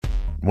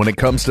When it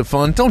comes to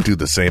fun, don't do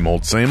the same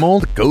old, same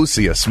old. Go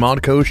see a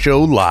Smodco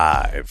show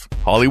live.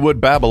 Hollywood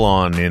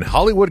Babylon in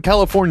Hollywood,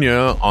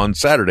 California on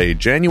Saturday,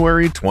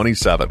 January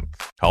 27th.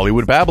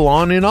 Hollywood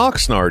Babylon in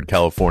Oxnard,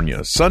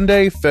 California,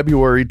 Sunday,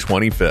 February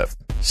 25th.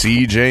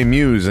 CJ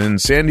Muse in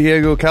San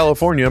Diego,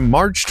 California,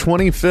 March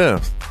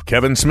 25th.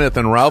 Kevin Smith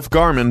and Ralph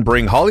Garman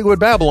bring Hollywood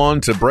Babylon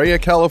to Brea,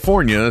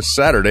 California,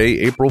 Saturday,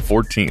 April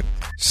 14th.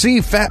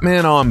 See Fat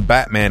Man on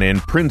Batman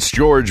in Prince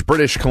George,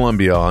 British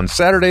Columbia on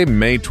Saturday,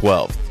 May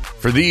 12th.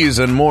 For these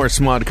and more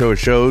Smodco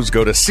shows,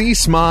 go to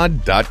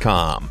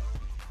csmod.com.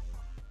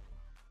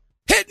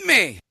 Hit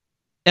me!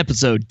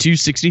 Episode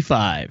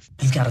 265.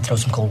 You've got to throw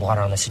some cold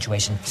water on this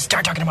situation.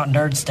 Start talking about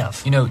nerd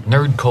stuff. You know,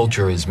 nerd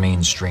culture is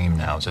mainstream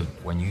now, so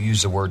when you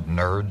use the word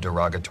nerd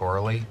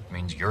derogatorily, it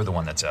means you're the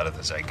one that's out of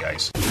the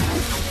zeitgeist.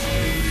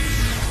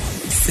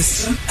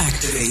 System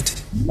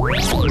activate.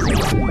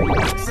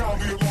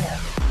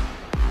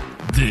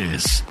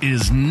 This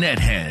is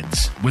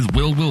Netheads with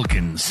Will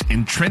Wilkins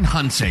and Trent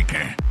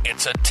Hunsaker.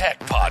 It's a tech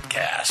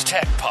podcast.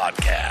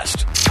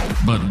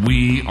 But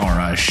we are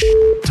a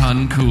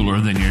ton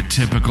cooler than your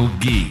typical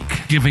geek,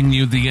 giving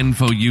you the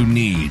info you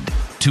need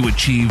to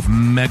achieve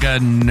mega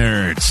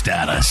nerd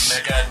status.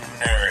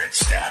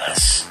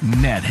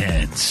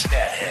 Netheads.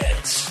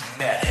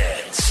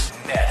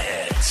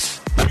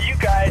 You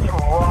guys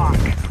rock.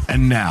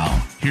 And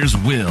now, here's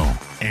Will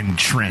and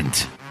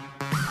Trent.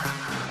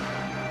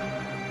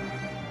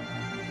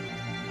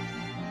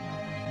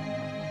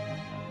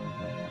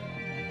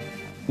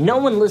 No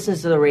one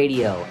listens to the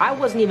radio. I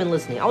wasn't even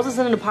listening. I was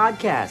listening to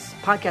podcasts.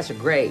 Podcasts are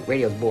great.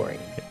 Radio's boring.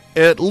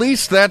 At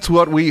least that's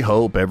what we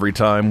hope every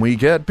time we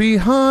get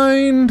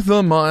behind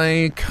the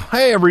mic.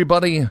 Hey,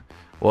 everybody.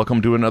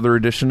 Welcome to another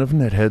edition of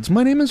Netheads.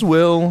 My name is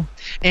Will.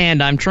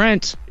 And I'm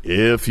Trent.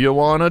 If you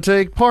want to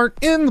take part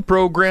in the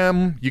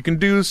program, you can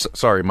do...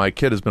 Sorry, my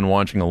kid has been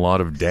watching a lot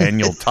of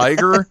Daniel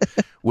Tiger,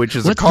 which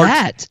is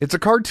that? It's a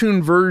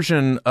cartoon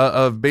version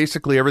of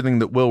basically everything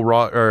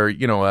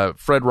that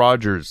Fred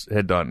Rogers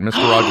had done, Mr.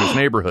 Rogers'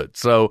 Neighborhood.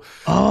 So,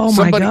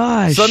 my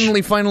gosh!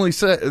 Suddenly, finally,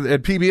 said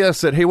at PBS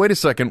said, "Hey, wait a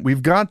second,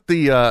 we've got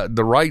the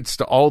rights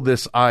to all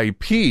this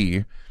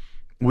IP.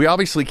 We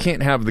obviously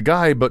can't have the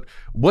guy, but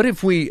what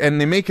if we..." And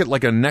they make it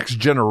like a next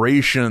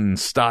generation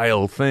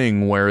style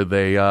thing where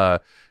they,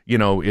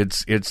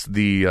 it's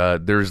the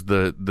there's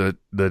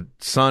the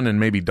son and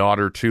maybe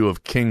daughter too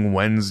of King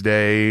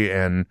Wednesday,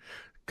 and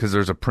because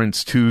there's a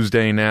Prince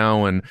Tuesday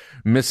now, and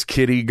Miss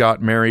Kitty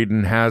got married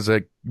and has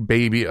a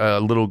baby, a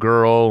little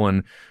girl,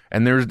 and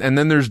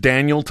then there's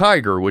Daniel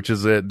Tiger, which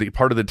is the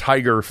part of the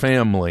Tiger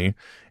family.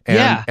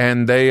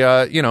 And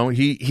they,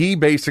 he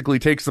basically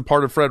takes the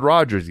part of Fred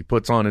Rogers. He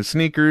puts on his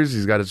sneakers.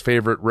 He's got his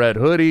favorite red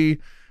hoodie.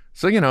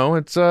 So,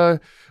 it's,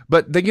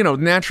 but they,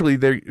 naturally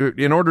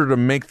in order to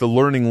make the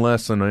learning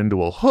lesson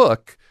into a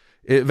hook,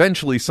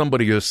 eventually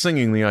somebody is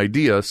singing the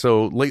idea.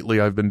 So lately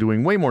I've been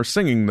doing way more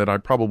singing than I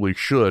probably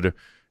should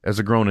as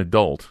a grown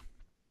adult.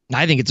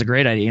 I think it's a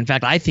great idea. In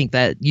fact, I think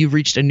that you've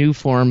reached a new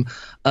form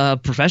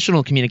of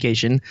professional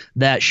communication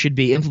that should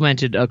be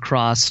implemented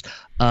across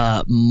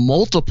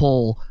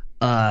multiple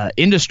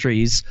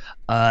industries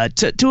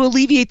to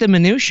alleviate the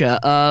minutia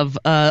of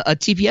a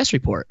TPS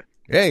report.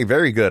 Hey,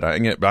 very good.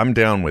 I'm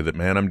down with it,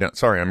 man. I'm down.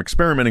 Sorry, I'm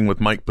experimenting with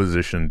mic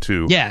position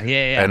too. Yeah.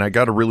 And I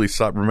got to really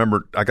stop.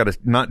 Remember, I got to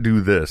not do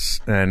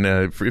this. And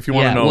if you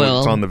want to know,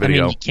 it's on the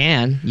video. You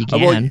can.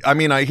 Well,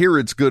 I hear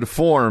it's good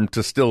form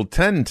to still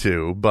tend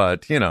to,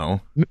 but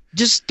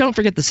just don't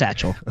forget the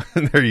satchel.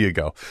 There you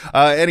go.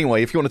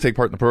 Anyway, if you want to take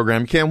part in the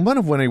program, you can. One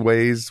of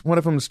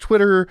them is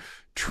Twitter.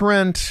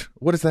 Trent,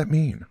 what does that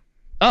mean?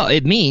 Oh,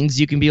 it means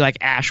you can be like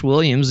Ash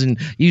Williams and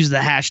use the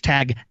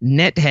hashtag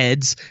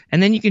Netheads,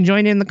 and then you can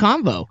join in the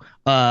convo.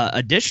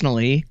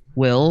 Additionally,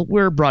 Will,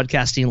 we're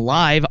broadcasting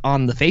live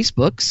on the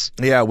Facebooks.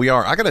 Yeah, we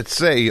are. I got to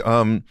say,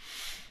 a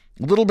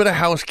little bit of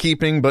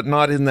housekeeping, but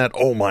not in that,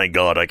 oh my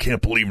God, I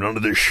can't believe none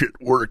of this shit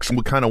works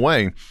kind of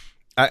way.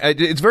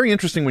 It's very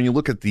interesting when you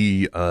look at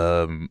the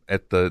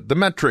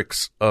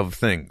metrics of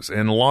things,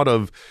 and a lot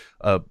of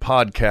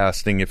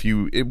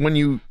podcasting. When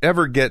you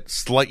ever get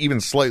even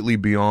slightly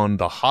beyond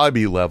the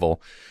hobby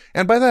level,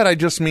 and by that I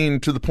just mean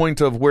to the point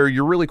of where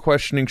you're really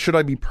questioning, should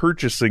I be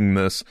purchasing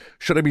this?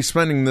 Should I be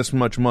spending this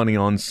much money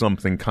on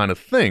something kind of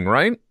thing,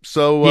 right?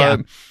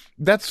 So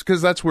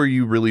that's where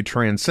you really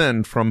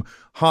transcend from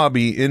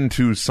hobby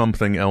into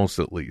something else,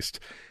 at least.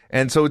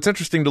 And so it's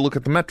interesting to look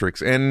at the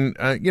metrics. And,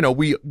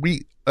 we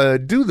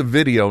do the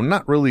video,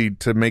 not really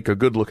to make a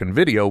good looking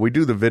video. We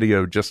do the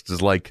video just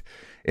as like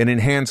an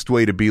enhanced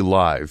way to be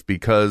live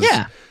because,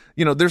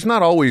 there's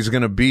not always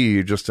going to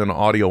be just an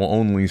audio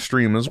only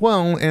stream as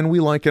well. And we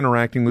like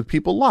interacting with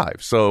people live.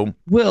 So,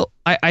 Well,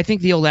 I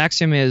think the old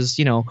axiom is,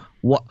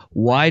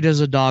 why does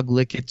a dog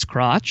lick its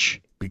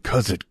crotch?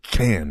 Because it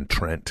can,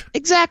 Trent.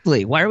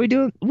 Exactly. Why are we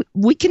doing?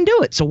 We can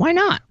do it, so why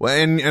not? Well,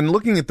 and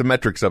looking at the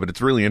metrics of it,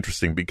 it's really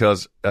interesting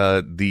because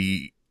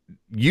the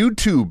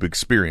YouTube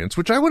experience,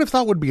 which I would have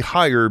thought would be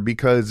higher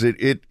because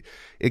it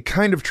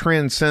kind of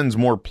transcends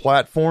more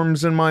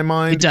platforms in my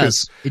mind.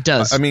 It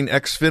does. I mean,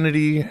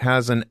 Xfinity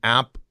has an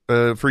app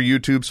for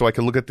YouTube, so I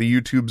can look at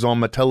the YouTubes on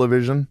my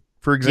television,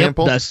 for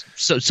example. Yep,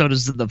 so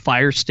does the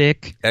Fire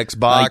Stick.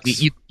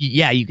 Xbox.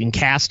 You can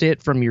cast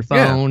it from your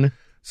phone. Yeah.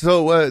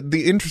 So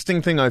the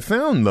interesting thing I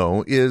found,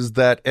 though, is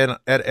that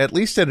at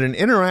least at an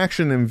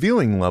interaction and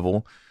viewing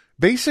level,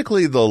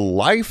 basically the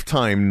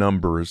lifetime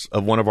numbers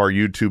of one of our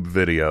YouTube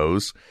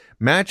videos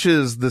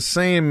matches the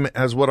same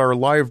as what our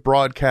live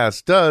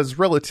broadcast does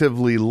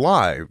relatively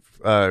live.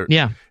 At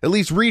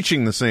least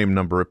reaching the same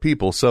number of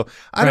people. So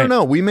I don't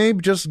know. We may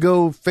just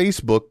go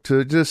Facebook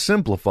to just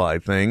simplify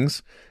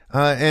things.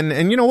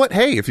 And you know what?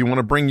 Hey, if you want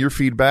to bring your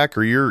feedback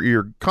or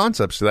your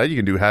concepts to that, you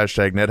can do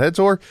 #Netheads.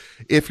 Or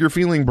if you're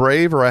feeling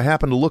brave or I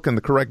happen to look in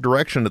the correct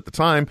direction at the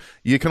time,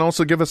 you can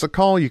also give us a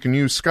call. You can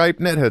use Skype,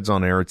 Netheads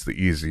on Air. It's the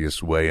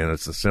easiest way and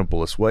it's the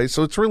simplest way.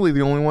 So it's really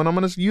the only one I'm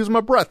going to use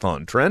my breath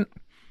on, Trent.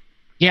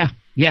 Yeah.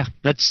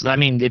 That's. I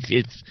mean, if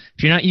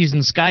you're not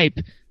using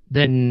Skype,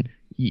 then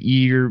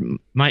you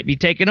might be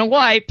taking a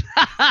wipe.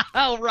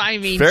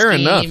 Rhyming Fair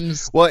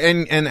schemes. enough. Well,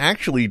 and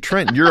actually,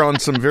 Trent, you're on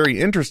some very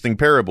interesting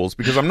parables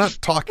because I'm not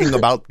talking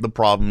about the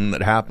problem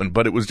that happened,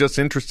 but it was just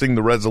interesting,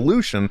 the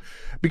resolution,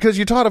 because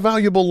you taught a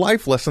valuable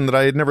life lesson that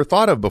I had never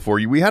thought of before.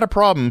 We had a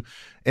problem,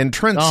 and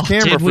Trent's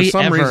camera, for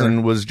some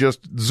reason, was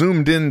just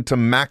zoomed in to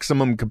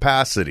maximum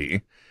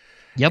capacity.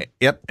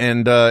 Yep.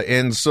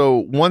 And so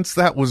once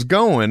that was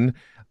going,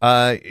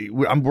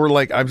 we're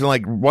like, I was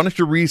like, why don't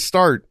you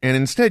restart? And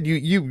instead,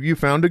 you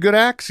found a good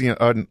axiom,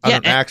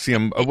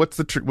 axiom. What's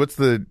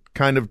the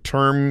kind of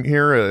term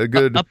here?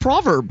 A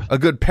proverb, a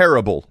good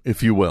parable,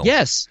 if you will.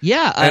 Yes.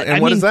 Yeah.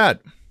 And what is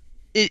that?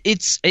 And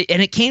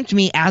it came to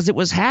me as it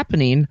was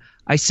happening.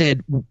 I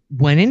said,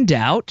 when in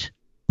doubt,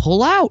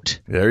 pull out.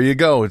 There you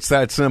go. It's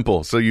that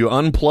simple. So you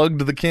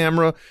unplugged the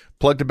camera,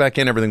 plugged it back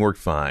in, everything worked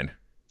fine.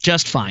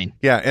 Just fine.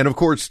 Yeah, and of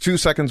course, 2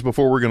 seconds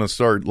before we're going to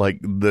start, like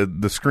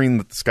the screen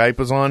that the Skype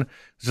was on,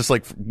 it's just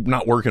like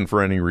not working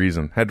for any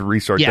reason. Had to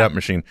restart that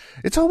machine.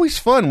 It's always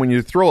fun when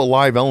you throw a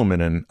live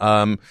element in.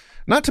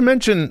 Not to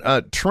mention,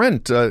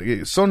 Trent,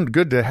 it's so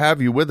good to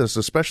have you with us,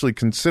 especially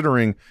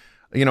considering,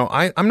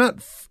 I'm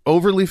not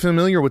overly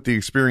familiar with the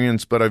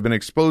experience, but I've been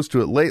exposed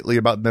to it lately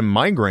about them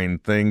migraine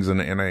things,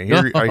 and I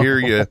hear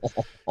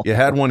you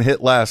had one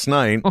hit last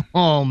night.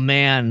 Oh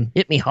man,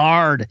 hit me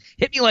hard,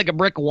 hit me like a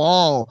brick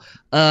wall.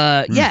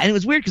 And it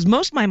was weird because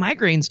most of my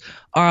migraines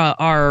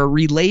are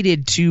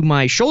related to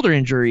my shoulder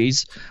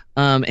injuries.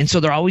 And so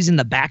they're always in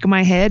the back of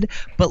my head.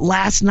 But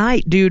last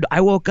night, dude,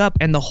 I woke up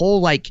and the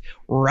whole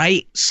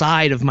right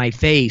side of my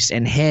face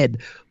and head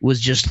was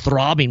just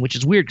throbbing, which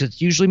is weird because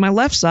it's usually my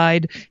left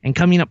side and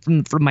coming up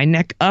from my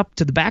neck up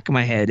to the back of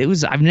my head.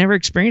 I've never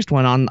experienced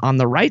one on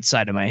the right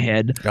side of my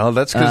head. Oh,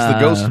 that's because the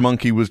ghost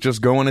monkey was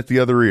just going at the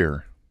other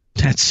ear.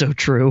 That's so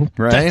true.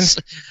 Right?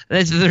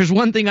 There's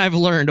one thing I've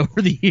learned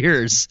over the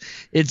years.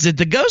 It's that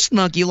the ghost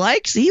monkey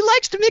likes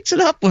to mix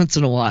it up once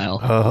in a while.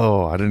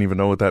 Oh, I didn't even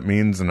know what that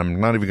means, and I'm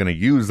not even going to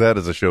use that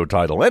as a show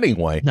title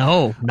anyway.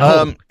 No.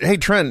 Hey,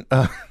 Trent,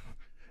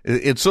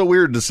 it's so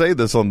weird to say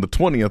this on the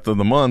 20th of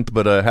the month,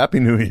 but Happy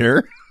New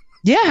Year.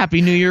 Yeah,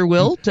 Happy New Year,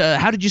 Will.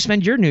 How did you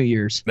spend your New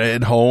Year's?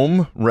 At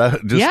home,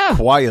 just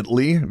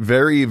quietly,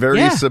 very,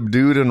 very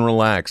subdued and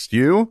relaxed.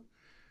 You?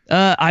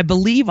 I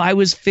believe I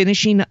was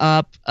finishing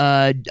up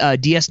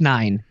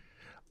DS9.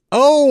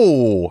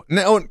 Oh,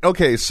 no,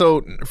 okay.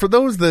 So for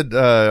those that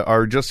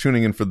are just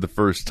tuning in for the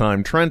first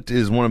time, Trent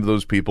is one of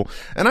those people,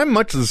 and I'm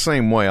much the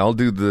same way. I'll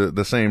do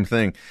the same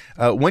thing.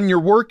 When you're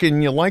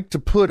working, you like to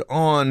put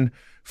on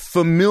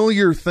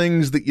familiar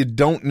things that you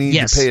don't need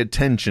to pay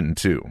attention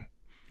to.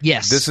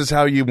 Yes. This is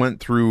how you went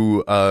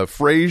through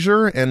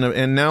Frasier,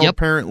 and now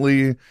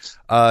apparently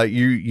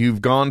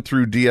you've gone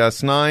through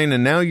DS9,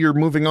 and now you're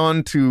moving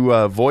on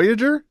to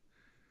Voyager?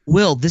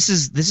 Will, this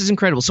is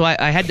incredible. So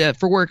I had to,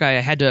 for work, I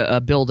had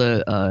to build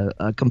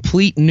a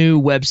complete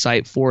new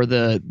website for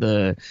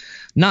the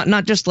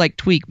not just like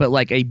Tweak, but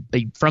like a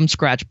from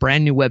scratch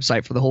brand new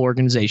website for the whole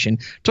organization.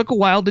 Took a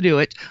while to do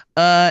it,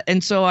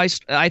 and so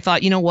I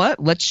thought, you know what?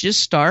 Let's just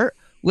start.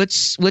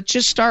 Let's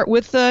just start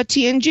with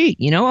TNG,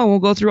 and we'll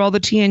go through all the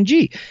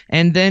TNG,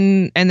 and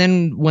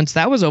then once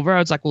that was over, I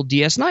was like, well,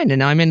 DS9, and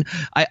now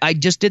I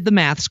just did the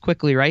maths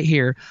quickly right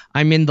here.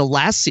 I'm in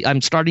I'm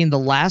starting the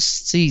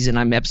last season.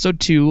 I'm episode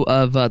 2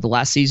 of the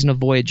last season of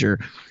Voyager.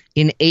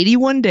 In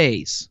 81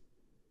 days,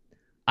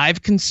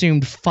 I've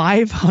consumed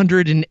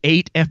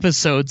 508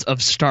 episodes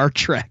of Star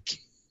Trek.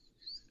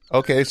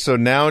 Okay, so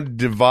now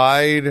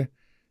divide.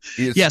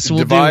 We'll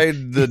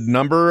divide the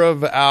number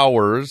of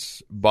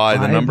hours by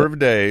the number of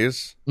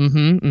days.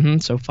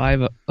 So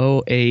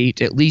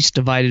 508 at least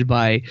divided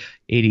by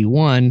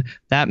 81.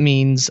 That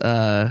means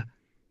I'm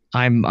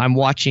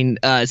watching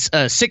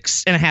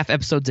 6.5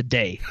 episodes a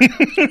day.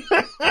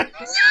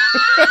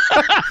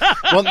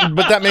 Well,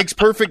 but that makes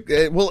perfect.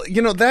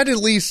 That at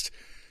least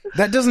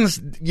that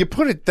doesn't. You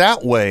put it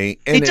that way,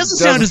 and it doesn't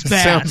sound as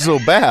bad. Sound so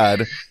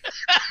bad.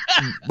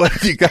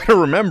 But you got to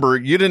remember,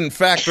 you didn't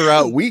factor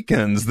out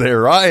weekends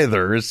there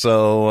either.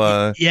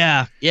 So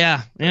yeah.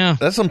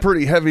 That's some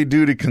pretty heavy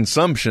duty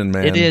consumption,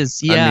 man. It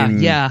is.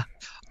 Yeah,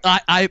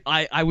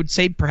 I would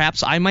say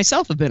perhaps I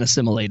myself have been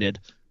assimilated.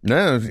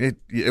 No,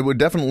 it would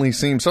definitely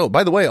seem so.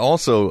 By the way,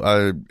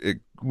 also, it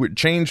would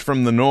change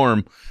from the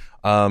norm.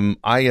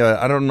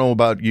 I don't know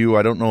about you.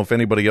 I don't know if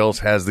anybody else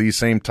has these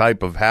same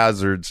type of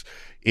hazards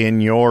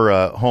in your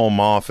home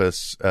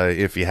office,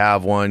 if you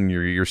have one,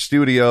 your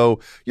studio,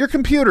 your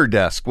computer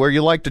desk where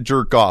you like to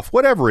jerk off,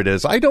 whatever it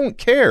is. I don't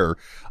care.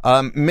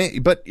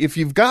 But if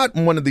you've got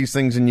one of these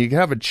things and you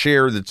have a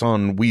chair that's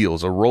on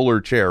wheels, a roller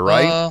chair,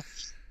 right?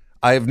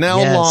 I have now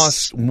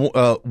lost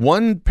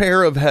one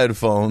pair of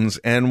headphones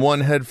and one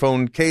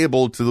headphone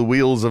cable to the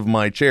wheels of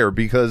my chair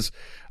because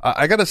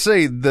I got to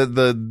say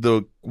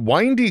the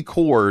windy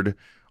cord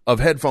of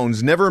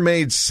headphones never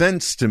made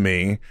sense to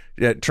me.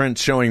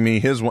 Trent's showing me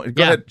his one.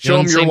 Go ahead,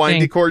 show him your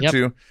windy cord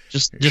too.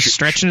 Just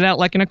stretching it out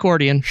like an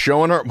accordion.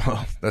 Showing our,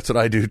 well, that's what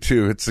I do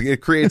too.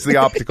 It creates the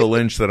optical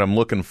inch that I'm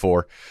looking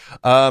for.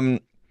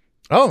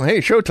 Oh,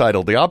 hey, show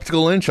title, The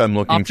Optical Inch I'm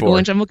looking for. Optical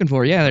Inch I'm looking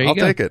for. Yeah, there you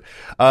go. I'll take it.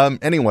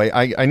 Anyway,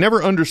 I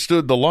never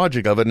understood the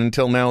logic of it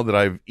until now that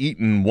I've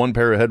eaten one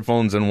pair of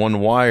headphones and one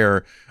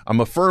wire. I'm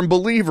a firm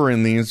believer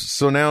in these,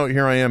 so now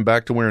here I am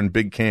back to wearing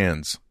big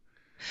cans.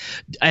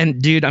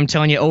 And dude, I'm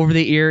telling you, over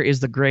the ear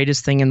is the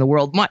greatest thing in the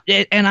world.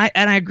 And I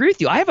agree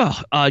with you. I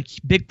have a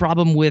big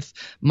problem with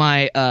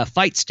my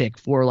fight stick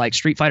for like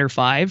Street Fighter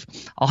V.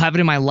 I'll have it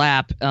in my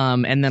lap,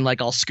 and then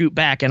like I'll scoot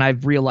back, and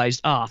I've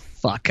realized, oh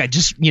fuck, I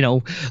just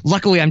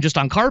luckily I'm just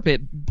on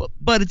carpet,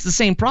 but it's the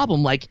same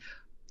problem. Like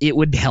it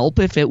would help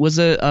if it was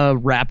a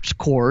wrapped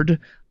cord,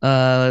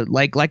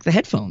 like the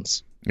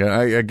headphones. Yeah,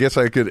 I guess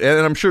I could,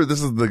 and I'm sure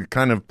this is the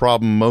kind of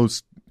problem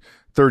most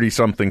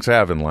 30-somethings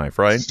have in life,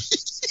 right?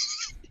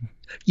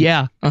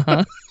 Yeah.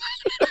 Uh-huh.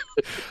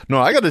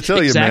 No, I got to tell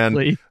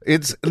exactly. you, man.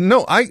 It's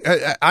no.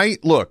 I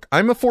look.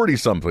 I'm a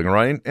 40-something,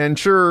 right? And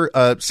sure,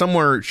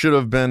 somewhere should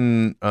have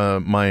been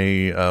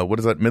my what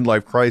is that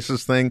midlife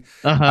crisis thing?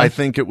 Uh-huh. I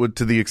think it would,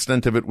 to the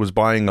extent of it, was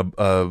buying a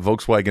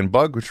Volkswagen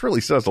Bug, which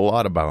really says a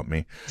lot about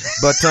me.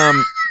 But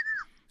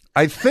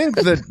I think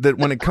that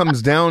when it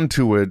comes down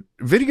to it,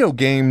 video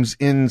games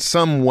in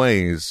some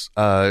ways,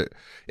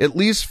 at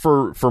least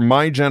for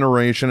my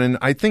generation, and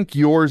I think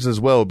yours as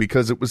well,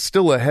 because it was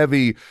still a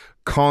heavy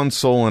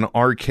console and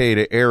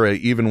arcade era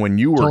even when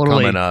you were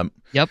coming up.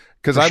 Yep.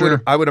 Because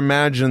I would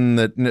imagine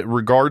that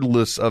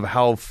regardless of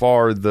how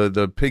far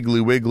the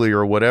Piggly Wiggly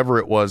or whatever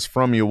it was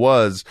from you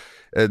was,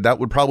 that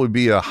would probably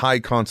be a high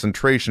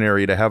concentration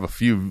area to have a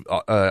few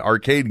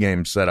arcade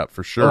games set up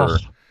for sure. Oh,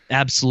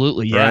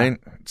 absolutely, yeah. Right.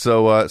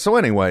 So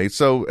anyway,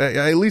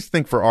 I at least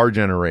think for our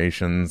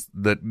generations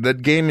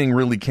that gaming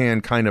really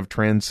can kind of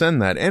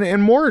transcend that,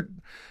 and more,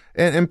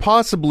 and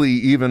possibly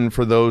even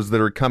for those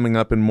that are coming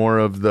up in more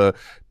of the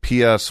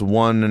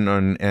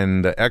PS1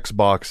 and the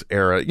Xbox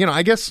era.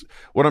 I guess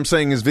what I'm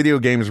saying is video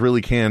games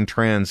really can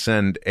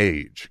transcend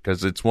age,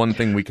 because it's one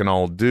thing we can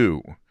all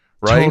do.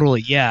 Right?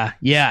 Totally,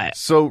 yeah.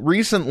 So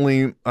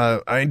recently,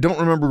 I don't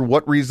remember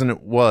what reason it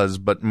was,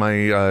 but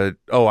I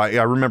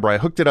remember I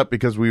hooked it up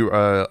because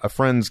a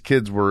friend's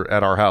kids were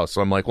at our house.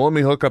 So I'm like, well, let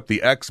me hook up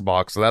the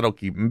Xbox, so that'll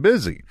keep them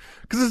busy,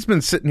 because it's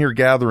been sitting here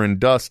gathering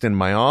dust in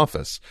my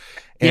office.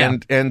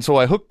 And so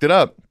I hooked it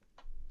up,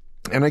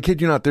 and I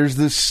kid you not, there's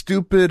this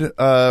stupid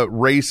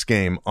race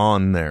game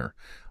on there.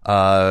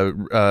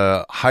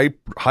 Hydro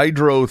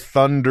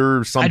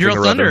Thunder something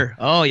Hydro or Thunder. other.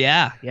 Oh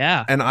yeah.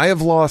 And I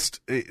have lost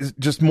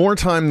just more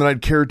time than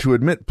I'd care to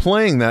admit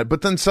playing that.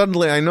 But then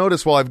suddenly I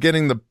notice while I'm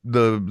getting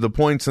the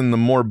points and the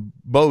more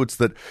boats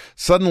that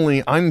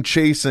suddenly I'm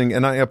chasing,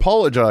 and I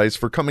apologize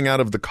for coming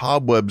out of the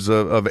cobwebs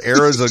of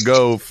eras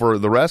ago for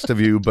the rest of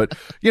you. But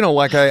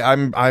like I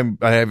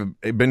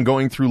have been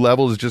going through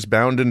levels just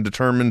bound and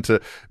determined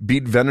to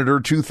beat Venator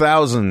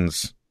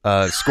 2000's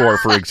score,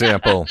 for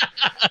example.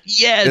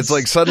 Yes. It's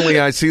like suddenly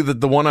I see that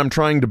the one I'm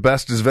trying to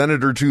best is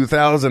Venator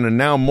 2000, and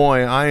now,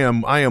 boy, I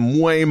am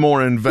way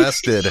more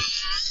invested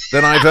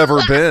than I've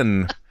ever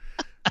been.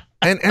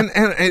 And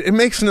it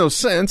makes no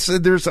sense.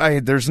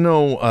 There's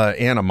no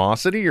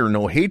animosity or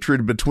no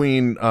hatred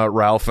between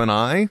Ralph and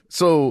I.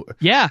 So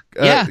yeah.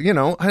 I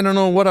don't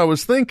know what I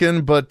was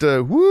thinking, but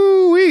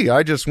woo-wee,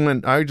 I just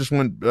went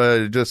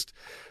just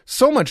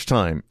so much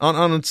time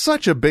on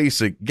such a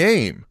basic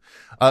game.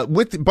 By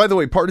the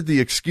way, part of the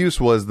excuse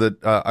was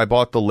that I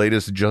bought the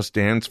latest Just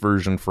Dance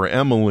version for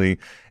Emily,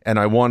 and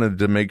I wanted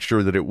to make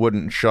sure that it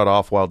wouldn't shut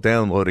off while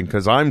downloading,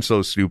 because I'm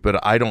so stupid,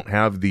 I don't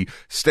have the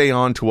stay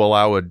on to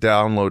allow a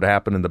download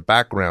happen in the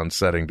background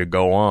setting to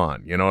go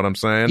on. You know what I'm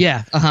saying?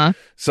 Yeah. Uh-huh.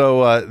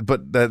 So,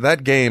 but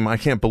that game, I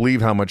can't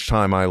believe how much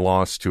time I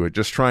lost to it,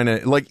 just trying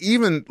to,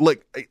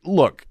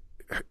 look,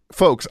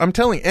 folks, I'm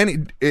telling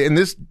and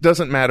this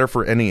doesn't matter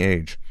for any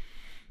age.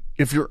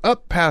 If you're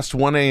up past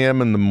 1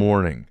 a.m. in the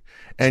morning,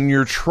 and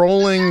you're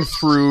trolling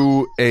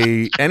through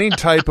any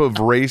type of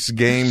race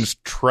game's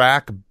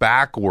track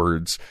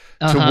backwards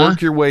to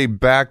work your way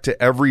back to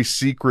every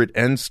secret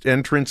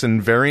entrance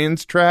and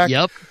variance track,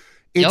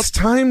 it's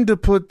time to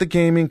put the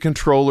gaming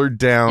controller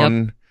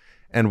down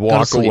and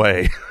walk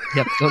away.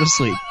 Yep, go to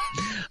sleep.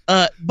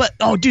 But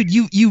dude,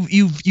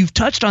 you've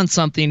touched on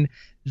something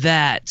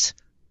that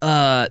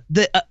it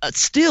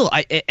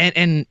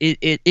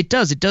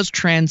does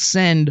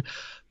transcend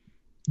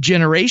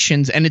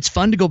generations, and it's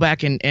fun to go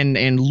back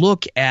and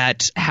look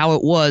at how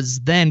it was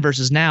then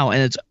versus now.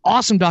 And it's an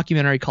awesome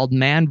documentary called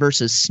Man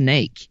vs.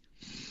 Snake.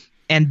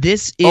 And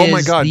this is oh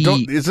my god!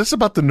 Is this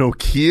about the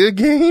Nokia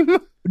game?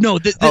 No.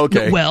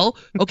 Okay.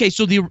 Okay.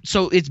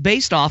 So it's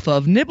based off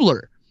of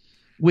Nibbler,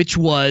 which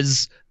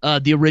was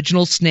the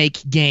original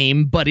Snake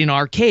game, but in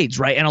arcades,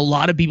 right? And a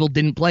lot of people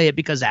didn't play it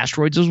because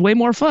Asteroids was way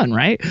more fun,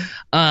 right?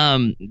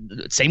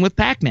 Same with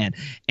Pac-Man.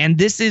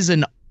 And it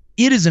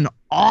is an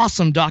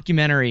awesome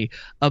documentary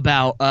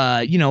about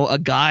a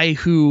guy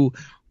who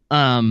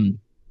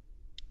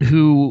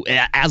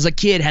as a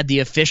kid had the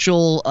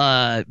official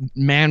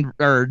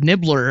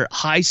Nibbler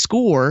high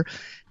score.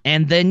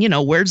 And then,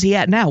 where's he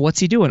at now? What's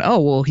he doing? Oh,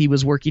 well, he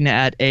was working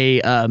at a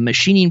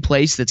machining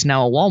place that's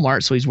now a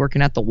Walmart. So he's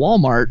working at the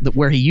Walmart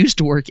where he used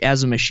to work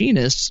as a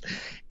machinist.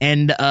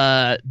 And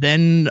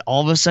then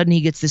all of a sudden he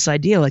gets this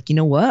idea, like, you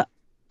know what?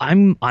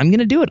 I'm going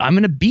to do it. I'm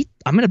going to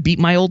beat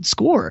my old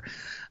score.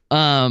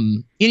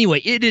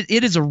 Anyway,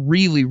 it is a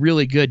really,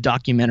 really good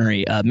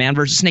documentary, Man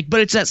vs. Snake. But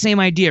it's that same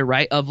idea,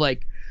 right? Of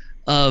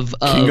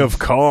King of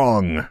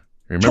Kong.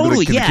 Remember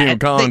totally, the King of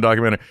Kong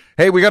documentary?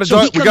 Hey,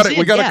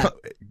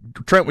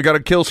 Trent, we got a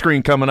kill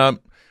screen coming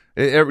up.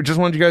 Just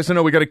wanted you guys to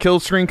know we got a kill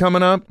screen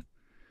coming up.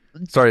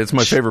 Sorry, it's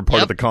my favorite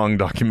part of the Kong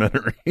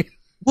documentary.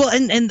 Well,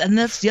 and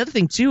that's the other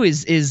thing too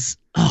is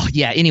oh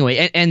yeah.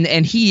 Anyway,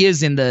 and he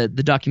is in the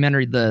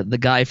documentary, the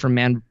guy from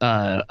Man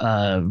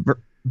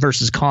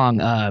versus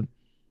Kong,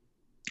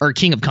 or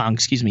King of Kong,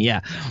 excuse me.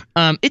 Yeah,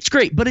 it's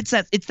great, but it's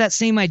that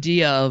same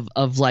idea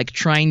of like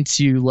trying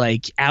to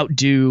like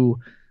outdo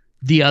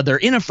the other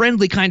in a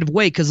friendly kind of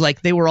way, because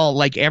like they were all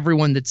like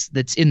everyone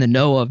that's in the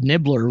know of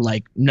Nibbler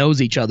like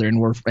knows each other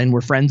and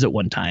we're friends at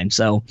one time.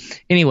 So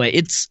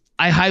anyway,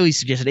 I highly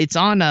suggest it. It's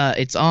on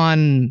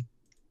Netflix,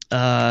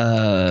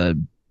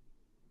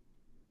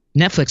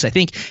 I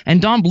think,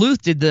 and Don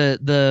Bluth did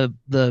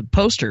the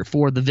poster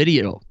for the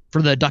video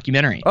for the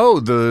documentary. Oh,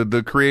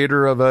 the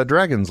creator of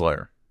Dragon's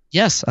Lair.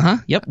 Yes.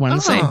 Yep. One of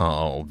the same.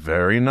 Oh,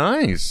 very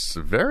nice.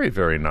 Very,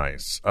 very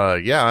nice.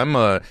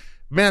 Yeah,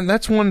 man,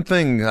 that's one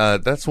thing.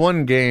 That's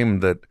one game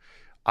that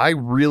I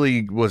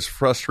really was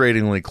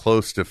frustratingly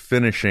close to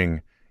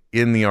finishing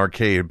in the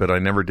arcade, but I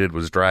never did,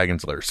 was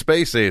Dragon's Lair.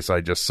 Space Ace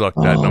I just sucked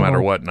at no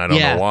matter what, and I don't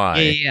know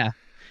why.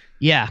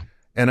 Yeah.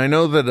 And I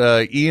know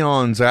that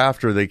eons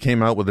after they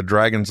came out with the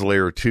Dragon's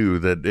Lair 2,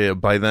 that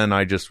by then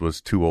I just was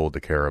too old to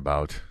care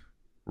about.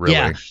 Really.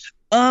 Yeah.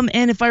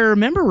 And if I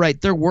remember right,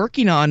 they're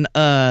working on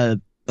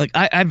like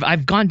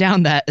I've gone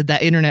down that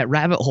internet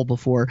rabbit hole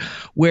before,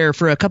 where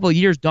for a couple of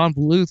years Don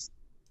Bluth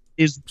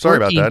is sorry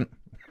about that.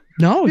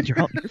 No,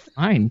 you're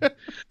fine.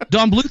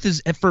 Don Bluth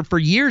is for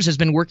years has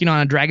been working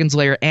on a Dragon's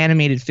Lair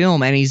animated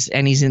film, and he's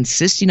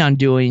insisting on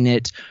doing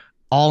it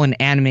all in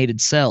animated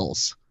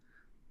cells.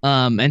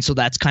 And so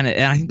that's and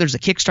I think there's a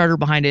Kickstarter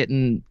behind it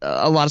and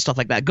a lot of stuff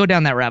like that. Go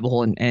down that rabbit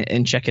hole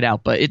and check it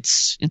out. But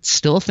it's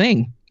still a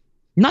thing.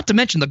 Not to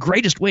mention the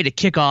greatest way to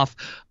kick off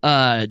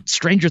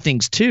Stranger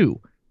Things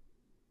 2.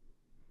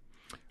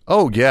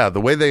 Oh yeah,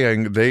 the way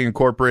they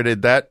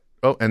incorporated that.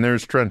 Oh, and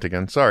there's Trent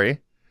again. Sorry.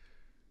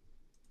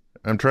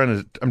 I'm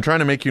trying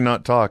to make you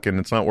not talk, and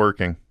it's not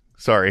working.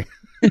 Sorry.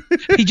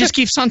 He just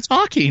keeps on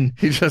talking.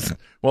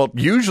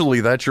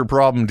 Usually that's your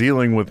problem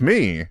dealing with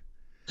me.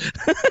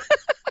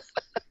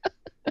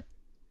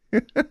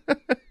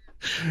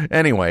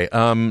 Anyway,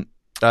 I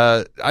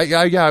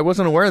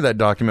wasn't aware of that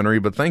documentary,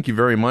 but thank you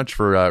very much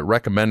for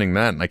recommending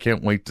that, and I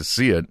can't wait to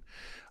see it.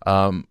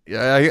 I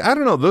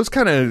don't know, those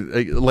kind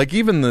of like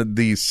even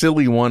the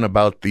silly one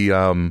about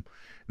the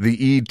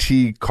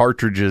ET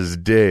cartridges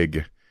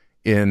dig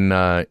in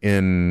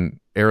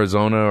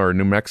Arizona or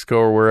New Mexico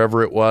or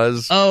wherever it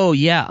was. Oh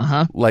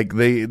yeah, Like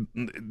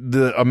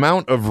the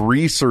amount of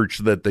research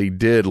that they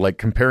did, like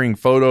comparing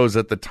photos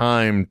at the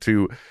time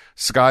to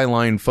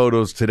skyline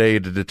photos today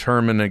to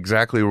determine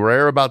exactly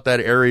where about that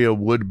area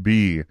would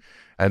be.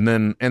 And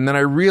then I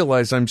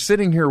realized I'm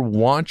sitting here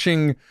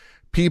watching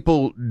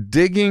people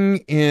digging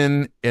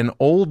in an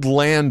old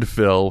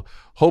landfill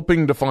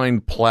hoping to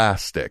find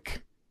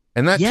plastic.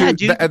 And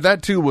that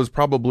too was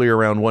probably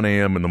around 1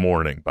 a.m. in the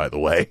morning, by the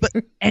way. But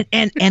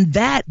and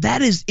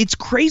that is, it's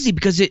crazy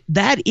because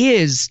that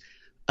is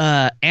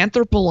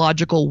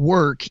anthropological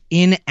work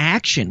in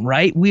action,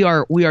 right? We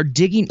are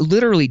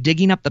literally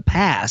digging up the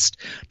past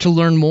to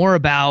learn more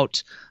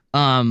about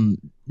to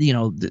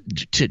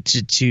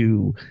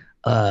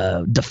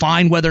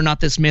define whether or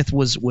not this myth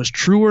was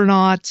true or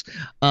not,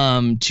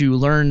 to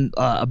learn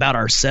about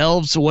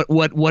ourselves. So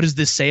what does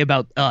this say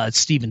about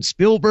Steven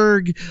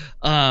Spielberg?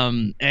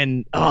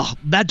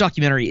 That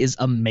documentary is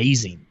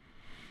amazing.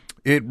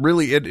 It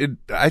really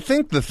I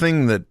think the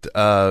thing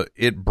that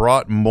it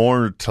brought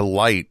more to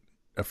light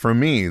for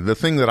me, the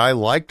thing that I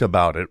liked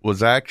about it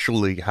was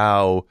actually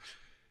how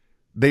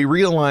they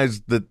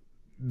realized that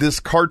this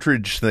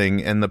cartridge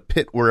thing and the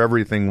pit where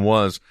everything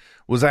was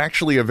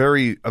actually a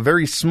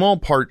very small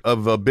part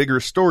of a bigger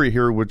story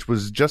here, which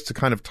was just to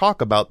kind of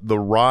talk about the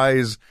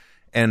rise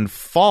and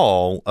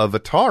fall of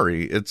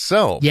Atari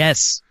itself.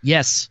 Yes.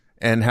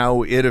 And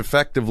how it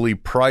effectively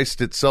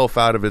priced itself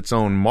out of its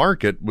own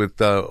market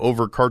with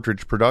over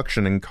cartridge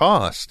production and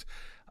cost.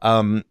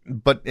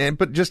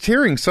 But just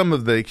hearing some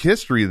of the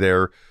history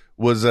there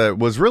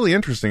was really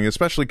interesting,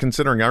 especially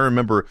considering I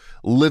remember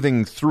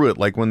living through it,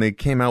 like when they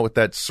came out with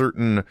that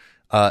certain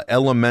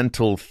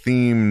elemental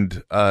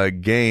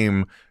themed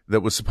game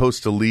that was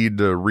supposed to lead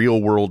to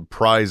real world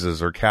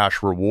prizes or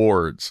cash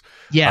rewards.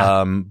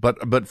 Yeah.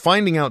 But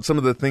finding out some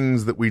of the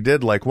things that we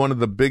did, like one of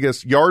the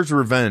biggest, Yar's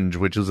Revenge,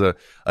 which is a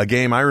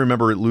game I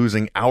remember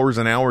losing hours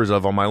and hours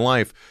of on my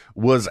life,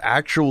 was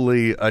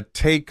actually a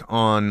take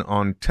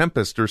on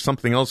Tempest or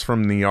something else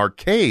from the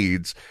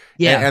arcades.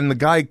 Yeah. And the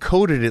guy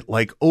coded it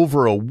like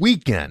over a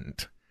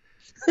weekend.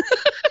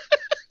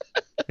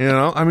 You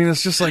know, I mean,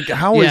 it's just like,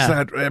 how is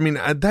that? I mean,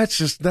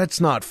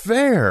 that's not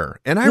fair.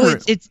 And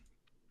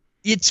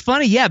it's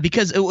funny, yeah,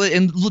 because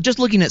and just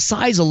looking at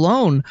size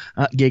alone,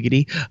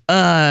 giggity.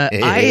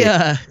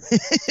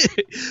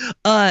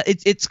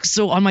 It's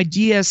so on my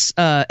DS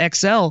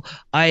XL,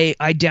 I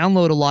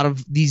download a lot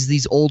of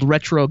these old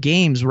retro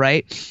games,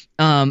 right?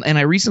 And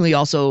I recently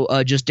also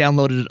just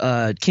downloaded,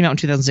 came out in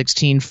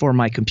 2016 for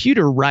my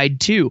computer, Ride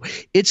 2.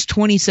 It's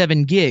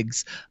 27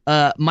 gigs.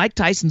 Mike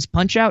Tyson's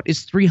Punch-Out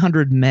is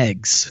 300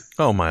 megs.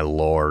 Oh my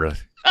Lord.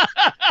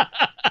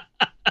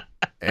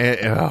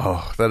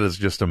 That is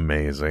just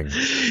amazing.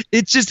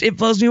 It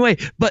blows me away.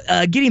 But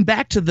getting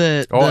back to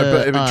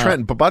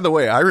Trent, but by the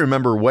way, I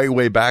remember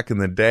way back in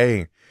the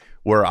day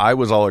where I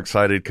was all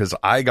excited because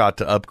I got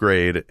to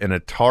upgrade an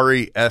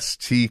Atari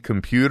ST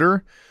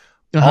computer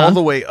all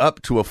the way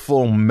up to a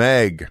full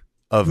meg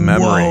of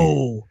memory.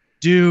 Whoa,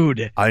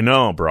 dude. I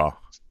know, bro.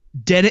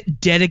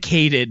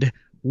 Dedicated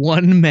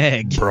 1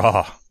 meg.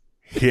 Bro.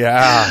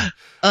 Yeah.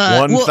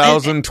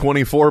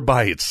 1024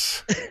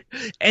 bytes.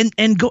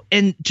 And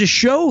to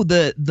show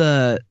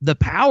the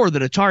power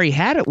that Atari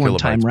had at one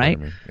time, right?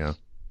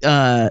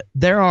 Yeah.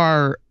 There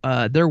were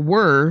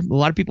a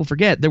lot of people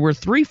forget there were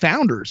 3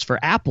 founders for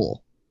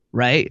Apple,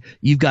 right?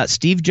 You've got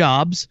Steve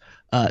Jobs,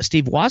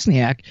 Steve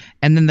Wozniak,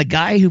 and then the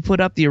guy who put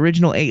up the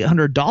original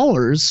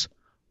 $800,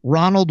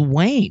 Ronald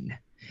Wayne.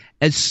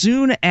 As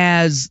soon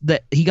as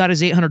he got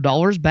his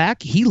 $800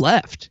 back, he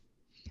left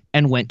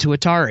and went to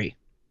Atari.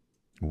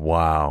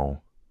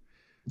 Wow.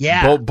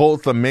 Yeah.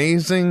 Both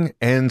amazing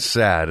and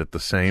sad at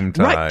the same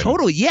time. Right,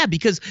 totally. Yeah,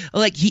 because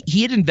like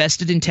he had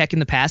invested in tech in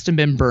the past and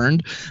been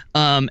burned.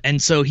 And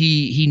so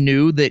he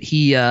knew that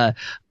he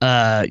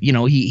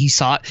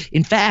saw it.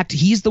 In fact,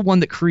 he's the one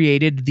that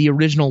created the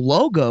original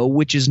logo,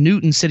 which is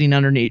Newton sitting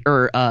underneath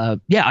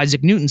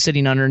Isaac Newton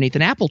sitting underneath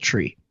an apple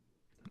tree.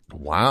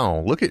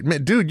 Wow. Look at me,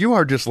 dude, you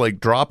are just like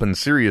dropping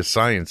serious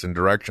science in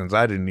directions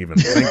I didn't even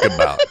think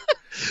about.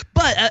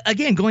 But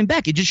again, going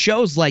back, it just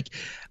shows like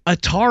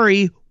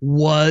Atari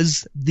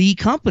was the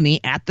company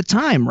at the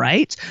time,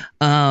 right?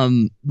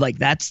 Like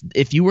that's,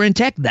 if you were in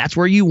tech, that's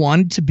where you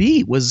wanted to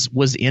be, was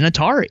in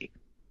Atari.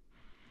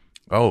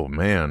 Oh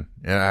man.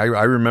 Yeah,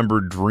 I remember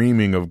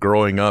dreaming of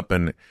growing up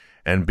and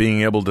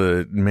being able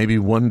to maybe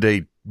one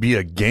day be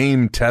a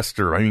game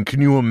tester. I mean, can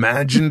you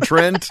imagine,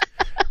 Trent?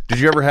 Did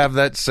you ever have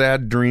that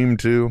sad dream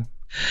too?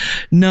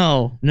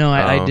 No,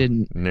 I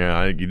didn't.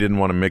 Yeah, you didn't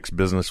want to mix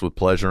business with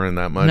pleasure in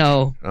that much?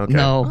 No, okay.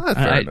 no. Well,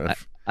 fair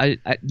enough.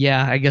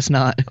 I guess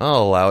not.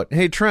 I'll allow it.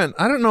 Hey, Trent,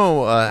 I don't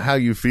know how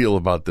you feel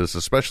about this,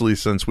 especially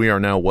since we are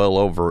now well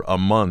over a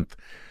month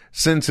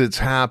since it's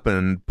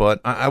happened,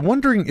 but I'm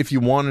wondering if you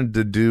wanted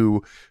to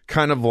do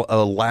kind of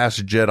a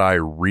Last Jedi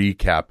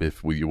recap,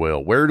 if we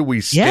will. Where do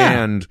we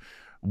stand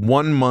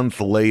 1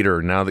 month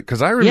later now?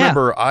 Because I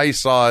remember I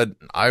saw it,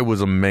 I was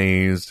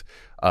amazed.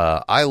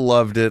 I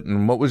loved it,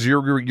 and what was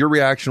your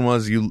reaction?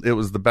 Was it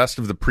was the best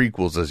of the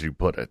prequels, as you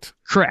put it?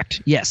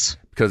 Correct. Yes.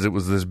 Because it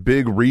was this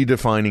big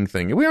redefining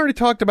thing. And we already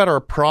talked about our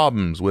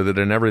problems with it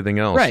and everything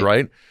else,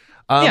 right?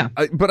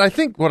 But I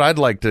think what I'd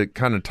like to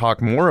kind of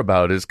talk more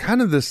about is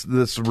kind of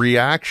this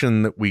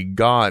reaction that we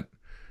got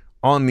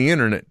on the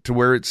internet, to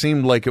where it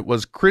seemed like it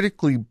was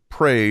critically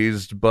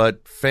praised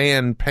but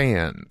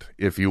fan-panned,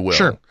 if you will.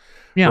 Sure.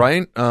 Yeah.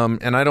 Right?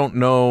 And I don't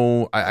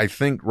know. I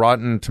think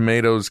Rotten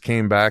Tomatoes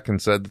came back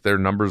and said that their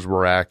numbers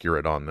were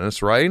accurate on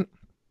this, right?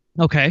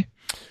 Okay.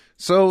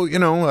 So,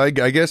 I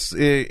guess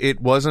it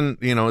wasn't,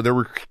 there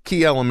were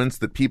key elements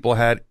that people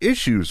had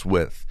issues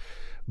with.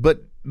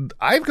 But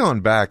I've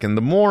gone back, and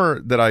the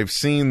more that I've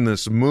seen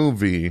this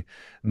movie,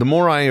 the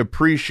more I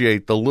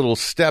appreciate the little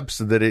steps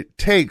that it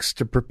takes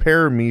to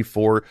prepare me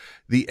for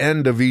the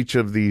end of each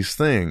of these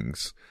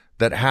things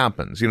that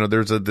happens.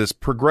 There's this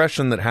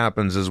progression that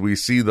happens as we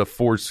see the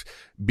Force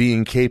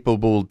being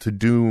capable to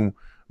do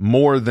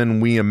more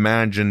than we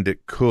imagined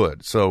it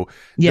could. So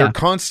they're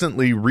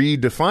constantly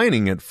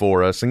redefining it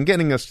for us and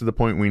getting us to the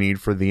point we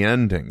need for the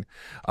ending.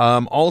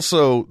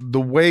 Also,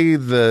 the way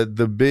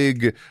the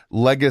big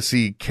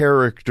legacy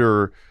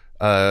character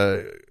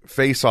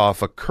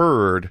face-off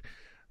occurred,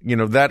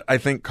 that I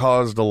think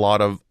caused a lot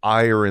of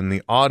ire in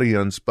the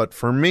audience. But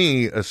for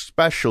me,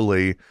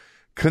 especially,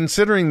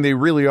 considering they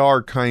really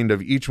are kind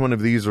of, each one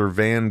of these are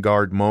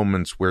vanguard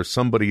moments where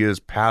somebody is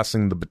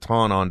passing the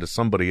baton on to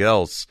somebody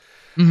else.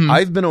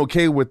 I've been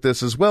okay with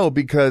this as well,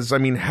 because, I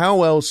mean,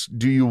 how else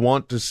do you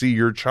want to see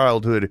your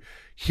childhood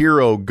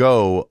hero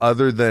go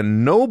other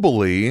than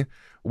nobly,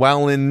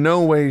 while in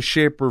no way,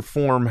 shape, or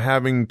form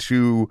having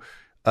to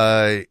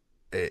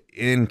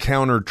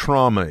encounter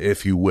trauma,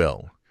 if you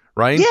will,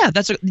 right? Yeah,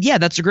 that's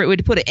a great way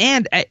to put it,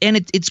 and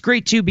it's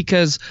great too,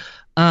 because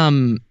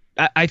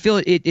I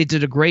feel it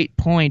did a great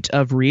point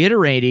of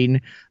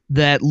reiterating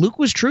that Luke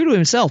was true to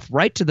himself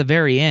right to the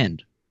very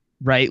end.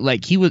 Right,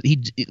 like he was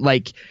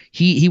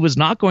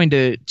not going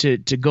to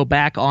go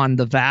back on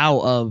the vow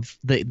of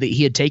that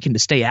he had taken to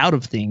stay out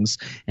of things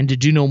and to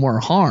do no more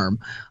harm,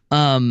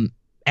 and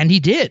he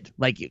did.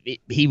 Like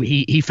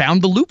he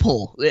found the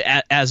loophole,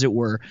 as it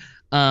were.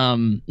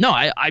 The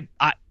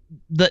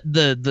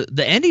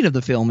ending of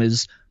the film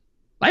is,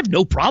 I have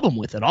no problem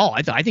with at all.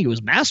 I think it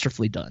was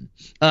masterfully done.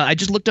 I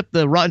just looked up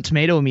the Rotten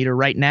Tomato meter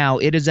right now.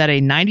 It is at a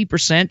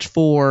 90%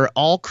 for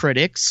all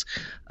critics.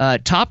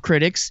 Top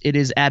critics, it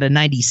is at a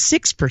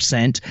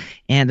 96%,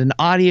 and an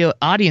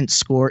audience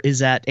score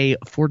is at a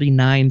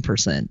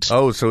 49%.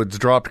 Oh, so it's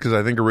dropped, because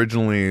I think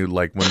originally,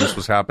 like when this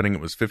was happening,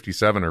 it was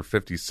 57 or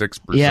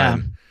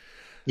 56%.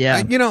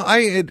 Yeah.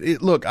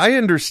 Look, I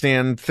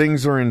understand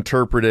things are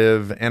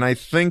interpretive, and I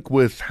think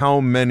with how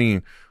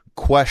many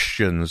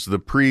questions the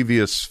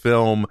previous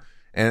film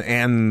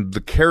and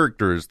the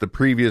characters the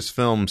previous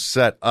film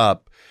set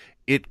up,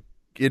 it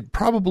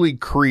probably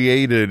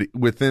created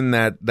within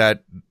that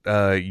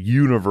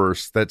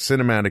universe, that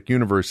cinematic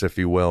universe, if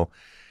you will.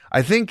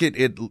 I think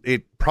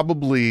it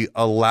probably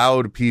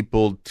allowed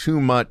people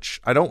too much.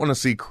 I don't want to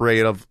say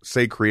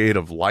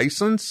creative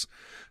license,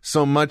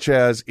 so much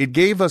as it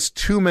gave us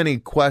too many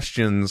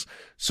questions,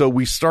 so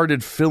we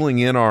started filling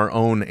in our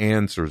own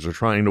answers or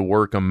trying to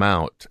work them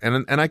out.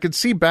 And I could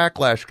see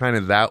backlash kind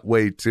of that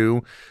way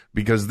too,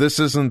 because this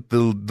isn't the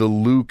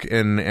Luke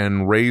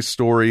and Rey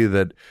story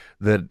that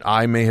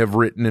I may have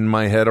written in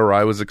my head or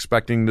I was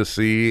expecting to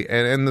see,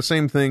 and the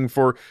same thing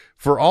for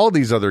all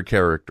these other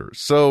characters.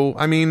 So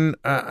I mean,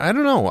 I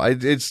don't know.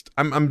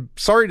 I'm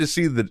sorry to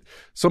see that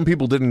some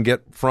people didn't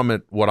get from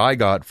it what I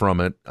got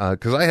from it,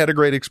 because I had a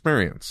great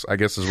experience, I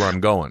guess is where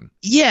I'm going.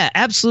 Yeah,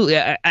 absolutely.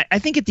 I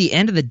think at the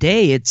end of the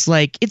day, it's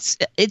like it's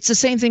the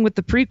same thing with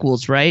the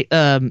prequels, right?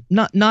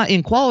 Not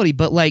in quality,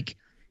 but like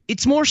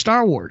it's more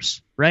Star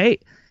Wars,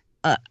 right?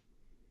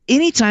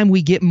 Anytime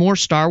we get more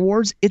Star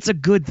Wars, it's a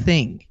good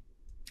thing.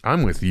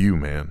 I'm with you,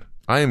 man.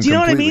 I am. Do you know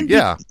what I mean?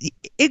 Yeah,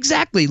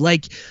 exactly.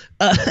 Like,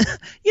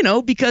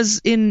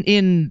 because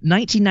in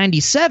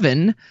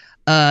 1997,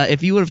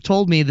 if you would have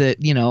told me that,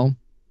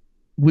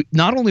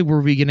 not only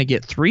were we going to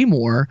get 3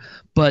 more,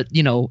 but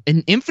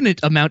an infinite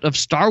amount of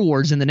Star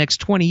Wars in the next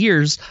 20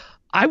 years,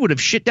 I would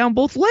have shit down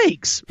both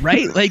legs,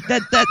 right? Like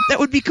that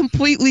would be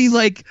completely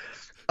like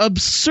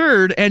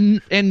absurd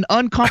and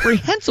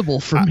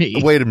incomprehensible for me.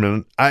 Wait a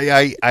minute.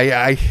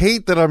 I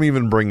hate that I'm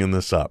even bringing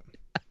this up.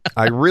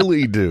 I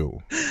really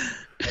do.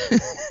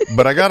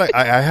 But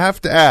I have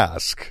to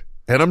ask,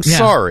 and I'm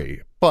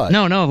sorry, but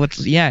no,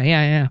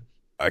 yeah.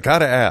 I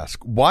gotta ask,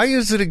 why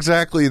is it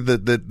exactly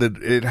that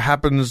it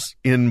happens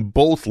in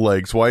both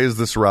legs? Why is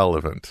this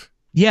relevant?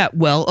 Yeah,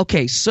 well,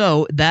 okay,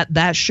 so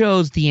that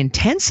shows the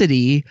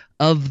intensity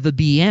of the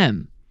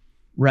BM,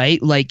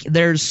 right? Like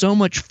there's so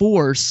much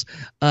force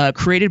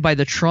created by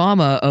the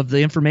trauma of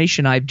the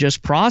information I've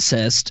just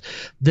processed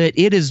that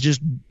it's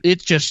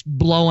just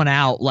blowing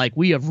out. Like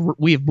we have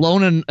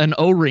blown an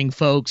O-ring,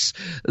 folks.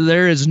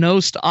 There is no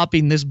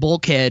stopping this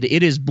bulkhead.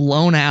 It is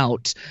blown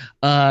out.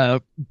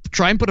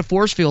 Try and put a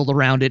force field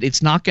around it.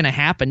 It's not going to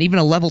happen. Even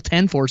a level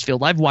 10 force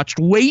field. I've watched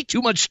way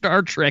too much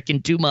Star Trek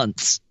in 2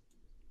 months.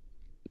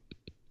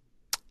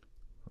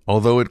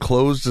 Although it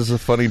closed as a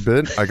funny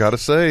bit, I gotta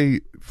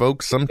say,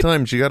 folks,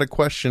 sometimes you gotta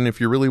question if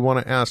you really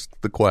want to ask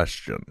the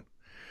question.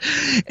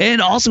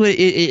 And also,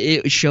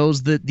 it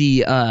shows that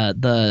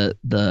the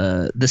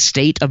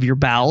state of your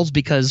bowels,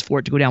 because for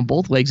it to go down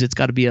both legs, it's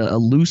got to be a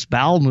loose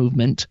bowel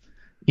movement.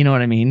 You know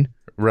what I mean?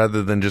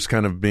 Rather than just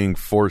kind of being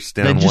forced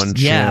down one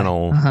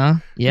channel.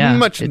 Yeah.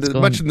 Much in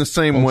the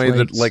same way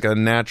legs. that like a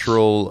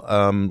natural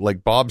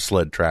like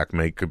bobsled track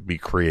could be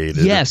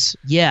created. Yes.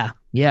 Yeah.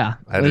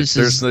 Let's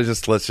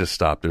just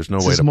stop. There's no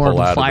way to pull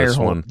out of this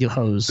one.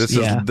 Hose.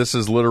 This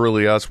is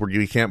literally us where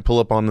you can't pull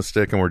up on the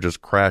stick and we're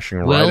just crashing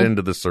right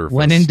into the surface.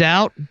 When in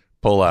doubt,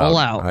 pull out. Pull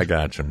out. I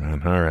got you,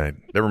 man. All right.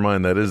 Never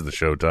mind. That is the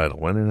show title.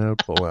 When in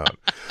doubt, pull out.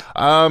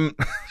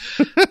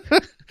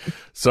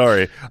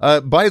 Sorry.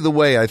 By the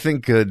way, I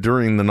think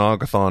during the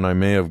Nogathon, I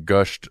may have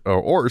gushed,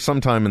 or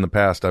sometime in the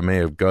past, I may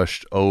have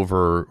gushed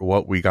over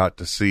what we got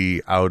to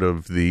see out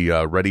of the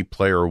Ready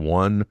Player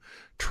One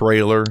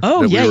trailer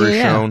that we were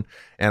shown.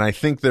 And I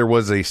think there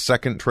was a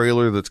second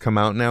trailer that's come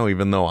out now,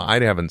 even though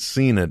I haven't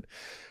seen it.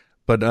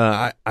 But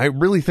I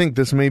really think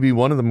this may be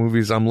one of the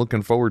movies I'm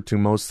looking forward to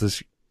most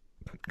this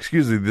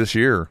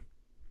year.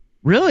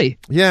 Really?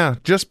 Yeah,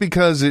 just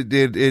because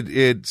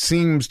it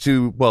seems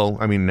to, well,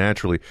 I mean,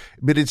 naturally,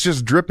 but it's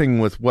just dripping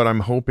with what I'm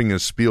hoping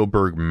is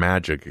Spielberg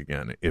magic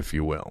again, if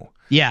you will.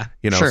 Yeah,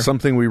 You know, sure.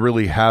 something we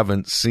really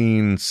haven't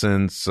seen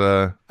since,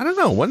 I don't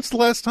know, when's the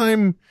last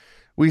time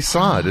we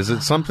saw it? Is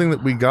it something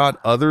that we got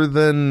other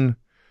than,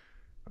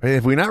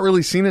 have we not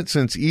really seen it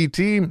since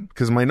E.T.?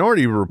 Because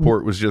Minority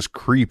Report was just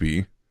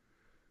creepy.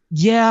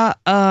 Yeah,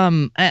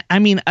 I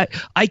mean,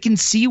 I can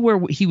see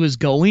where he was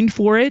going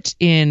for it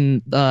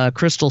in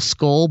Crystal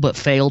Skull, but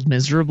failed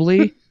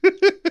miserably.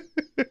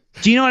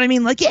 Do you know what I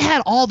mean? Like, it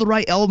had all the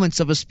right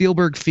elements of a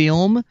Spielberg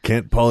film.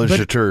 Can't polish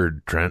a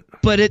turd, Trent.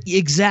 But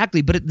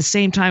exactly. But at the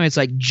same time, it's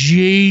like,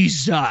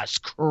 Jesus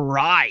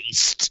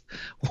Christ,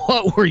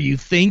 what were you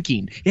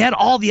thinking? It had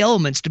all the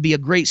elements to be a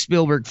great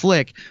Spielberg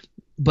flick,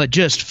 but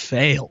just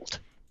failed.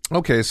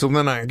 Okay, so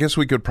then I guess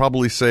we could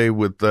probably say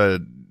with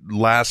the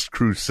Last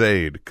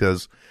Crusade,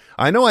 because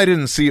I know I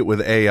didn't see it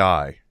with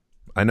AI.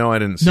 I know I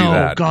didn't see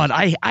that. No, God,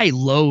 I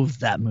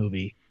loathed that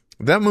movie.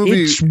 That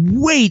movie,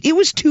 It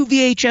was 2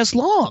 VHS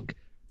long.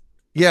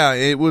 yeah,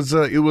 it was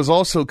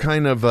also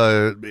kind of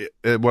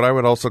what I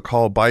would also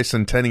call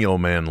Bicentennial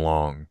Man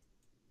long,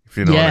 if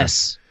you know.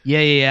 Yes.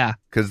 Yeah.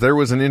 Because there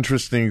was an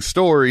interesting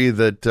story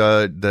that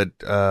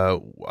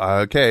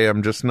okay,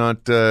 I'm just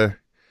not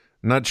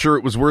sure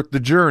it was worth the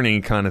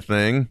journey kind of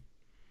thing.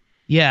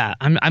 Yeah,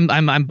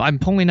 I'm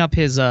pulling up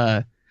his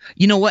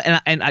you know what,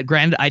 and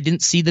granted I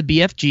didn't see the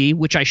BFG,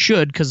 which I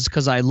should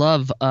cuz I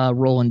love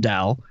Roland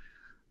Dahl.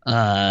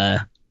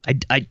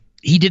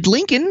 He did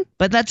Lincoln,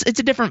 but it's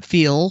a different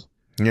feel.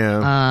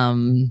 Yeah.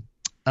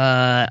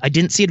 I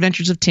didn't see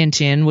Adventures of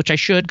Tintin, which I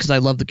should cuz I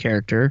love the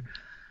character.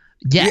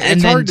 Yeah,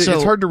 it's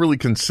hard to really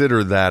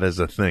consider that as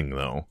a thing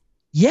though.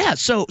 Yeah,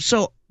 so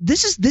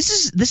this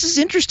is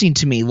interesting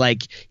to me.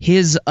 Like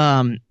his,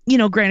 you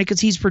know, granted, because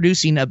he's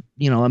producing a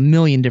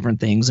million different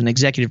things, an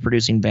executive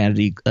producing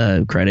Vanity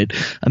credit,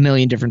 a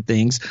million different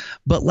things.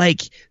 But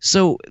like,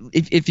 so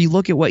if you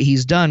look at what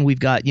he's done, we've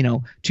got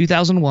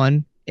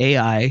 2001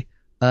 AI,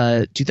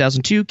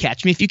 2002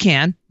 Catch Me If You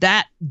Can.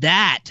 That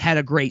had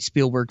a great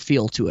Spielberg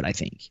feel to it, I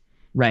think.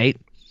 Right.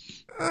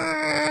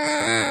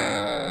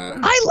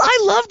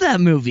 I love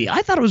that movie.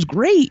 I thought it was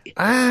great.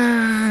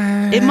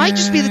 It might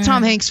just be the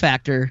Tom Hanks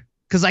factor,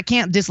 because I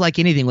can't dislike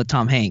anything with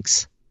Tom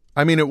Hanks.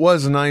 I mean, it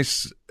was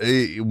nice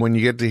when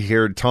you get to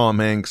hear Tom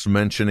Hanks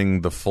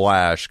mentioning The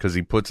Flash, because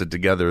he puts it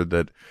together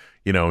that,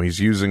 he's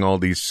using all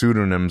these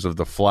pseudonyms of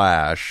The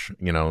Flash,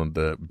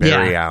 the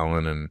Barry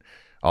Allen and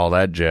all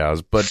that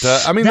jazz. But,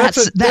 I mean,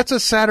 that's a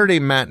Saturday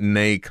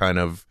matinee kind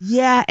of.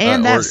 Yeah,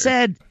 and that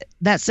said,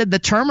 The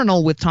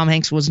Terminal with Tom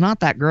Hanks was not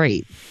that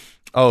great.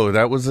 Oh,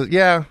 that was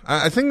yeah.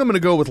 I think I'm going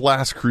to go with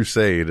Last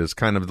Crusade as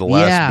kind of the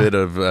last bit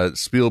of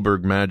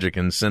Spielberg magic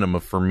in cinema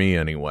for me,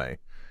 anyway.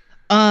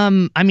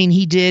 I mean,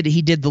 he did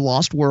The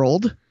Lost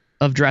World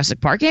of Jurassic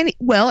Park, and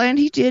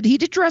he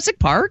did Jurassic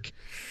Park.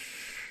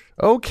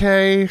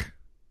 Okay,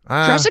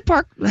 Jurassic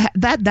Park.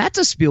 That's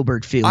a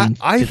Spielberg feeling.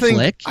 I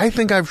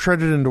think I've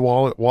treaded into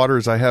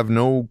waters I have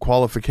no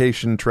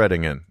qualification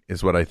treading in.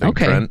 Is what I think.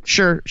 Okay, Trent.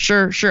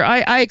 Sure.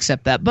 I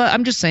accept that, but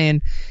I'm just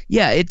saying,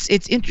 yeah, it's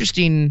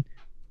interesting.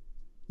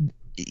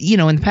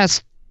 In the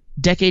past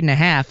decade and a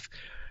half,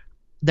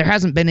 there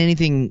hasn't been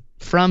anything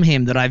from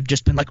him that I've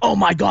just been like, oh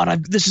my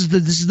God, this is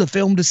the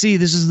film to see.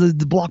 This is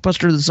the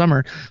blockbuster of the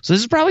summer. So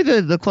this is probably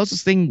the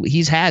closest thing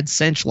he's had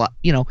since,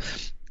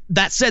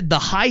 that said, the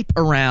hype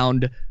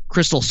around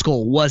Crystal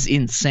Skull was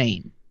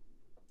insane.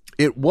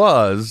 It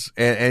was.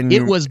 And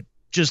it was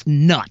just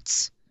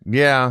nuts.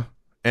 Yeah.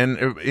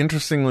 And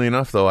interestingly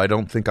enough, though, I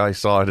don't think I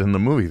saw it in the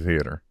movie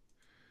theater.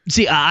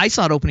 See, I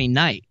saw it opening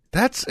night.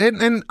 That's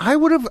and I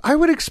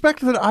would expect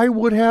that I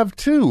would have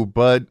too,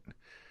 but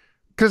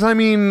because I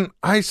mean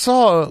I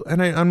saw, and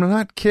I'm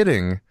not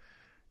kidding,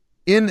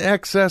 in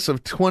excess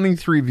of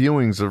 23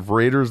 viewings of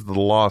Raiders of the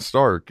Lost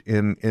Ark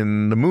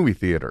in the movie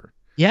theater.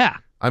 Yeah,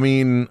 I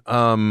mean,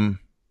 and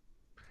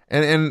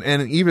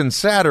even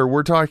sadder,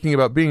 we're talking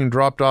about being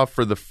dropped off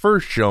for the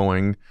first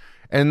showing,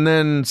 and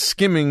then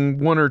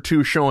skimming one or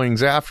two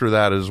showings after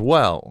that as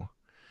well.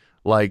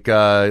 Like,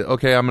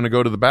 okay, I'm going to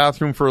go to the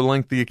bathroom for a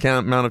lengthy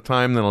amount of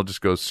time, then I'll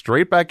just go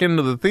straight back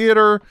into the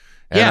theater,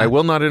 and I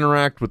will not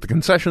interact with the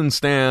concession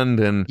stand,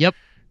 and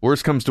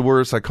worst comes to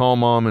worst, I call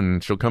mom,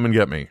 and she'll come and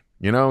get me.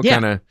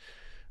 Kind of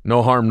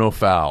no harm, no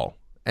foul.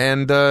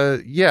 And,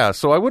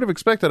 so I would have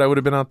expected I would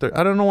have been out there.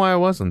 I don't know why I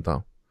wasn't,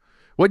 though.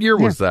 What year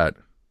was that?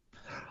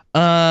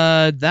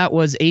 That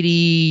was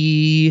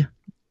 80...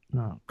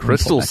 No,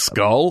 Crystal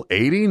Skull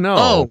 80?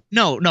 No.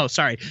 Oh, no,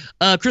 sorry.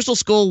 Crystal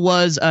Skull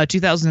was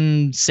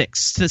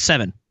 2006 to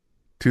 7.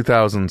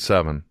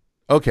 2007.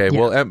 Okay,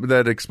 well,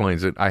 that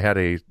explains it. I had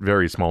a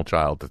very small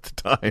child at the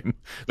time.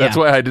 That's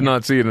why I did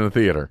not see it in the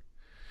theater.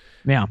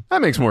 Yeah.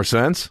 That makes more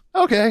sense.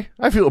 Okay,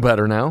 I feel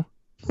better now.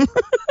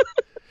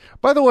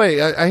 By the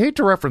way, I hate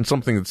to reference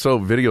something that's so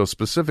video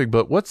specific,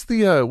 but what's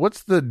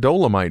the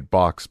Dolomite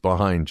box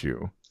behind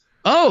you?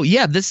 Oh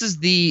yeah, this is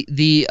the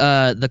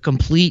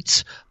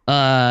complete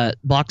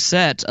box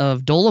set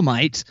of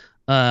Dolomite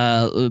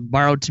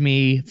borrowed to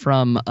me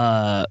from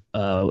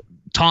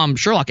Tom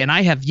Sherlock, and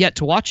I have yet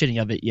to watch any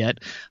of it yet.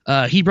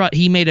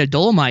 He made a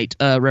Dolomite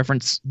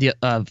reference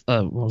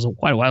was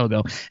quite a while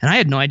ago, and I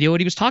had no idea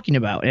what he was talking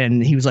about.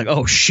 And he was like,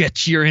 "Oh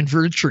shit, you're in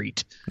for a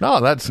treat." Oh,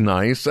 that's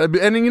nice. And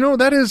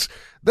that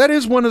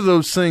is one of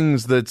those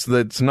things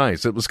that's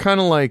nice. It was kind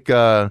of like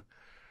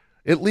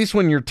at least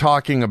when you're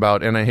talking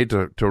about, and I hate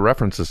to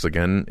reference this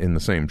again in the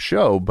same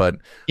show, but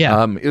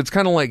yeah. It's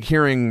kind of like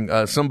hearing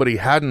somebody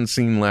hadn't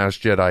seen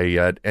Last Jedi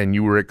yet, and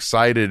you were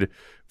excited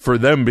for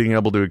them being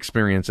able to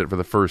experience it for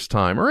the first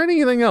time, or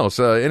anything else,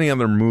 any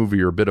other movie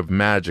or bit of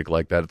magic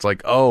like that. It's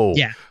like, oh,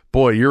 yeah.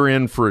 Boy, you're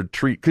in for a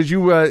treat. Because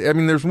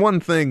there's one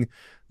thing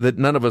that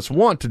none of us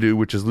want to do,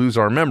 which is lose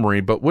our memory,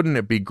 but wouldn't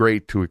it be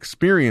great to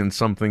experience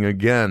something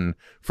again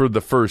for the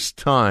first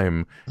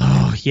time?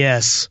 Oh,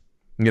 yes.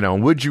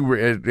 Would you,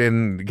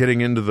 in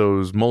getting into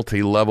those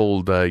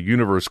multi-leveled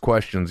universe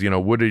questions,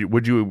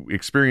 would you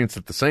experience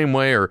it the same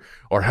way,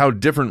 or how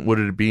different would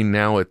it be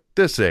now at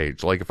this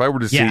age? Like if I were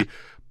to see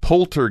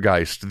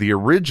Poltergeist, the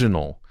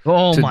original,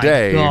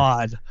 today, my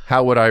God,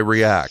 how would I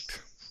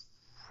react?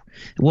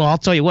 Well, I'll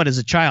tell you what, as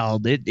a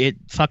child, it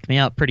fucked me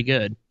up pretty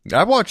good.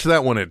 I watched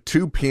that one at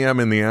 2 p.m.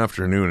 in the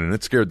afternoon, and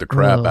it scared the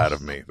crap out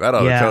of me. That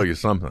ought to tell you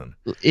something.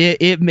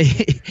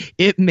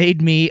 It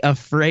made me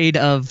afraid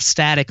of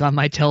static on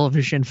my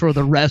television for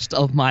the rest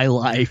of my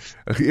life.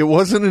 It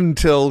wasn't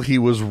until he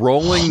was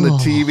rolling the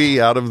TV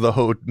out of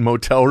the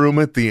motel room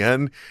at the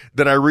end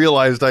that I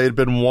realized I had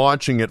been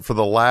watching it for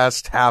the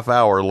last half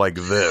hour like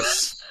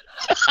this.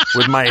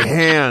 With my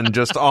hand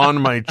just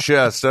on my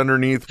chest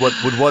underneath what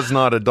was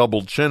not a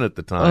double chin at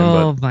the time.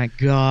 Oh, my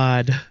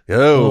God.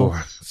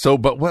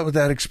 But what would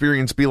that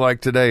experience be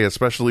like today,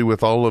 especially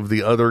with all of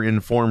the other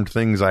informed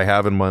things I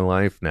have in my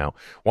life now?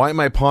 Why am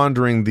I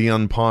pondering the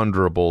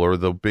unponderable or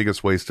the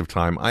biggest waste of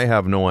time? I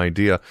have no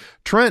idea.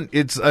 Trent,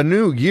 it's a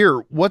new year.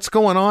 What's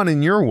going on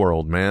in your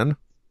world, man?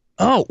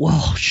 Oh,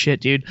 well,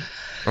 shit, dude.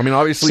 I mean,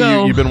 obviously,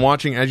 you've been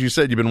watching, as you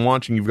said,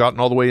 you've gotten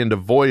all the way into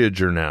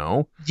Voyager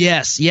now.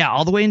 Yes, yeah,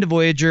 all the way into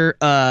Voyager.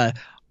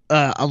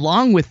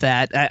 Along with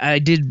that, I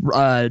did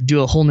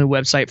do a whole new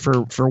website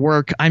for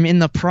work. I'm in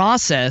the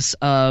process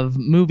of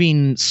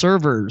moving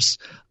servers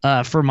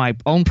for my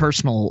own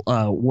personal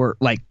work,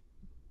 like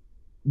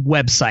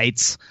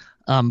websites,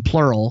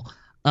 plural.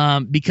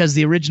 Because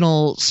the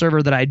original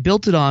server that I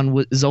built it on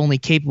was only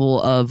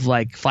capable of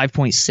like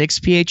 5.6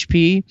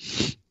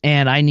 PHP,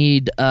 and I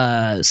need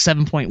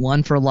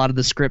 7.1 for a lot of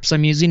the scripts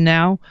I'm using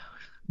now.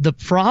 The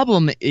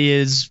problem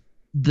is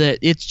that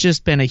it's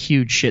just been a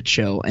huge shit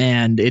show,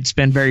 and it's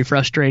been very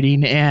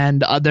frustrating,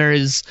 and there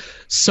is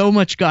so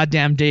much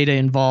goddamn data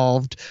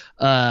involved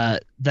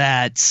that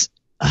it's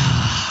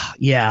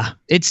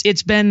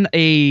been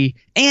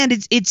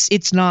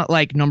it's not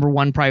like number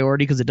one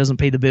priority because it doesn't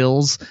pay the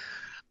bills.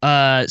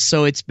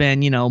 So it's been,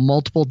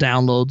 multiple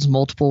downloads,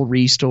 multiple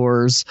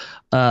restores.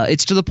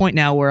 It's to the point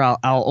now where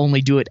I'll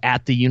only do it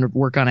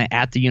work on it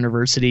at the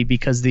university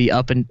because the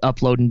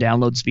upload and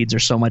download speeds are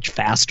so much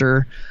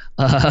faster,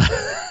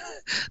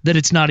 that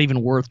it's not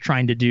even worth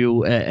trying to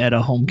do at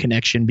a home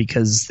connection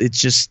because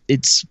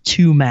it's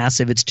too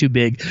massive. It's too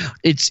big.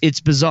 It's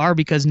bizarre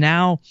because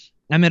now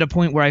I'm at a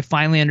point where I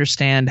finally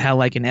understand how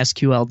like an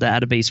SQL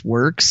database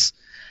works.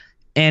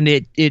 And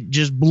it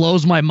just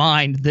blows my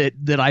mind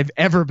that I've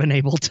ever been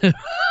able to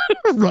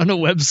run a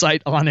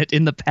website on it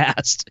in the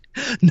past,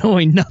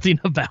 knowing nothing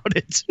about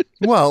it.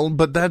 Well,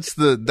 but that's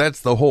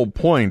the whole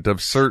point of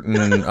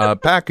certain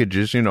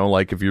packages.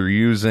 Like if you're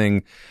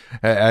using,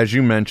 as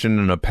you mentioned,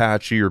 an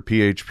Apache or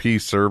PHP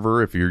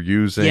server, if you're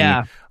using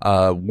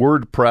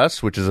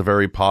WordPress, which is a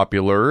very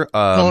popular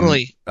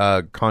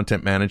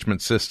content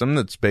management system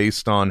that's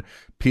based on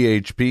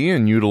PHP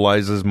and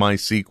utilizes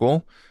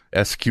MySQL.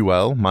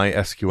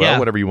 MySQL,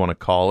 whatever you want to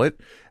call it.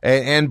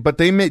 But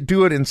they may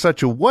do it in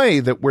such a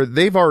way that where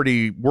they've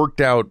already worked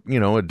out,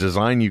 a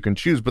design you can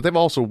choose, but they've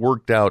also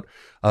worked out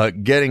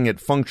getting it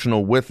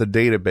functional with a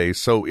database.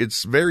 So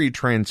it's very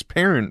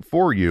transparent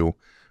for you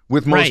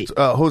with most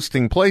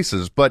hosting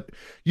places, but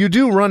you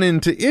do run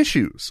into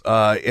issues,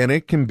 and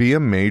it can be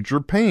a major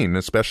pain,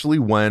 especially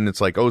when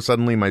it's like, oh,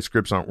 suddenly my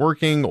scripts aren't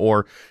working,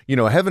 or,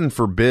 heaven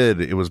forbid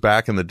it was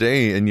back in the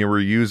day and you were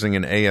using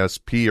an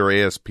ASP or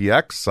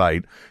ASPX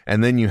site,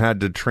 and then you had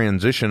to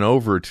transition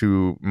over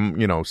to,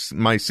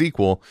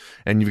 MySQL,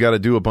 and you've got to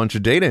do a bunch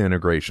of data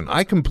integration.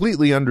 I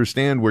completely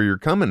understand where you're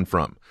coming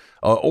from.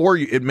 Or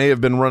it may have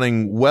been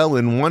running well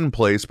in one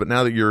place, but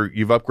now that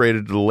you've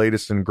upgraded to the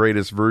latest and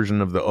greatest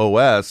version of the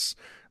OS,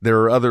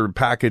 there are other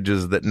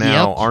packages that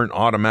now aren't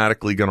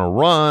automatically going to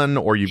run,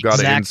 or you've got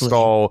to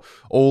install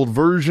old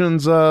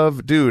versions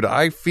of. Dude,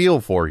 I feel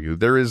for you.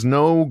 There is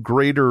no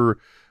greater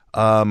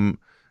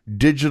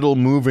digital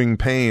moving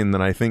pain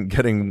than I think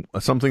getting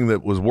something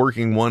that was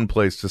working one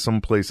place to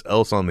someplace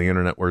else on the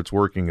internet where it's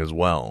working as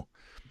well.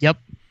 Yep.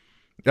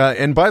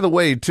 And by the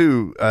way,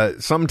 too,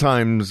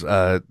 sometimes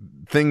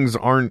things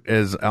aren't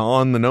as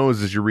on the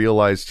nose as you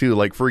realize too.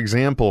 Like, for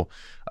example,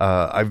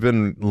 I've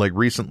been like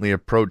recently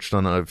approached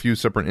on a few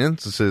separate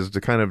instances to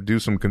kind of do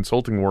some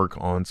consulting work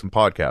on some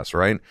podcasts,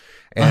 right?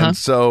 And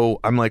so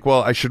I'm like,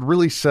 well, I should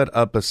really set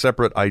up a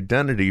separate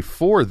identity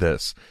for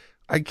this.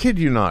 I kid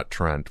you not,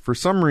 Trent. For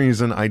some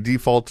reason, I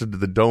defaulted to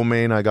the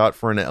domain I got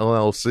for an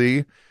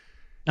LLC.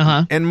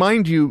 And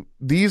mind you,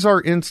 these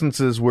are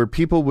instances where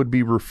people would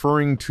be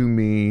referring to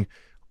me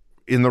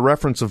in the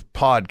reference of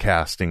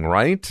podcasting,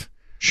 right?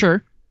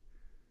 Sure.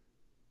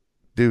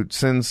 Dude,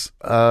 since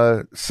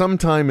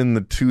sometime in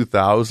the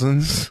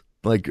 2000s,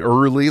 like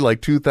early,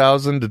 like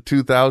 2000 to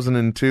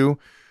 2002,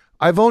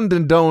 I've owned a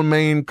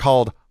domain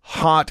called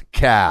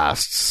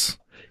Hotcasts.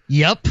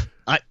 Yep.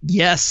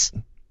 Yes.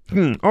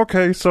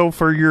 Okay, so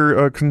for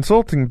your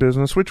consulting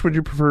business, which would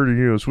you prefer to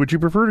use? Would you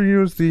prefer to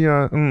use the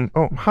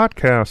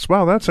Hotcasts?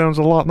 Wow, that sounds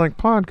a lot like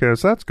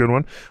podcasts. That's a good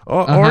one.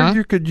 Or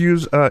you could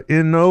use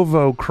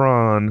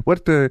Innovocron.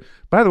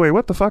 By the way,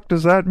 what the fuck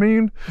does that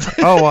mean?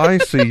 Oh, I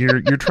see.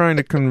 You're trying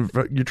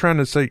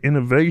to say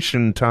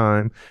innovation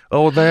time.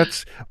 Oh,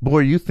 boy,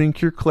 you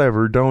think you're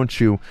clever, don't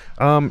you?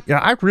 Yeah,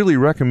 I really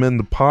recommend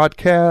the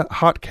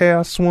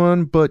Hotcasts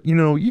one, but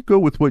you go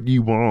with what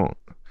you want.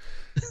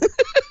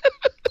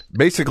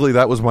 Basically,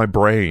 that was my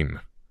brain.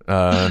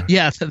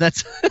 Yeah,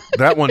 that's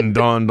that one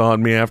dawned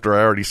on me after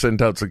I already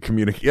sent out some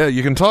communication. Yeah,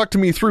 you can talk to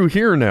me through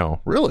here now.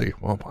 Really?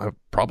 Well, I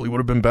probably would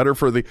have been better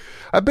for the.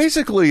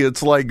 Basically,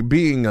 it's like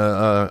being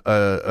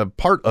a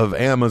part of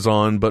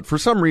Amazon, but for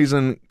some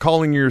reason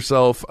calling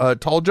yourself a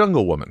tall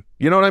jungle woman.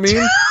 You know what I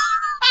mean?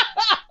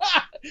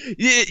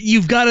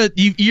 You've got to.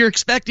 You're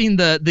expecting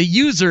the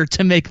user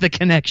to make the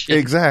connection.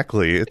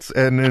 Exactly. It's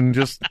and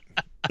just.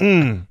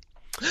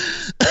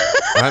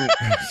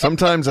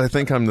 Sometimes I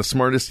think I'm the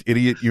smartest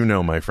idiot you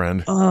know, my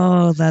friend.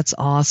 Oh, that's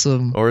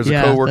awesome. Or as a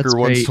coworker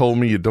once told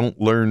me, you don't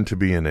learn to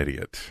be an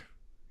idiot.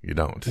 You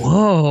don't.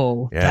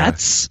 Whoa. Yeah.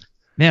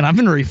 Man, I'm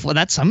gonna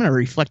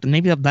reflect.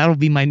 Maybe that'll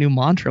be my new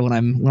mantra when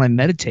I'm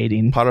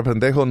meditating. Para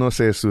pendejo no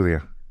se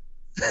estudia.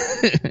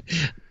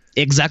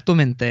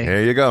 Exactamente.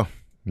 There you go.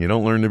 You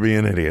don't learn to be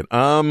an idiot.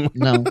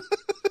 No.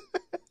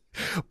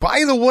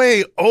 By the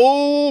way,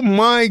 oh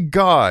my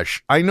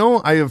gosh. I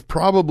know I have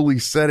probably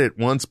said it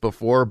once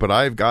before, but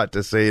I've got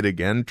to say it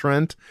again,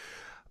 Trent.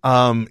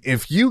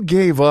 If you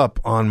gave up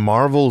on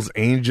Marvel's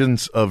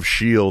Agents of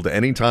S.H.I.E.L.D.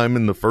 anytime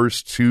in the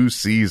first 2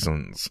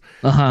 seasons,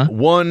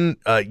 one,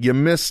 you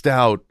missed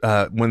out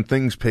when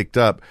things picked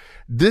up.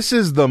 This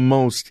is the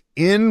most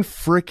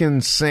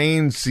in-frickin'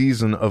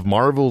 season of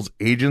Marvel's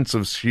Agents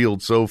of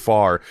S.H.I.E.L.D. so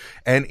far.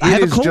 And I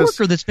have a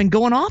coworker that's been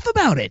going off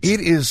about it. It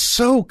is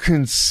so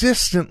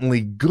consistently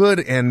good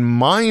and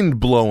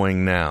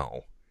mind-blowing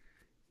now.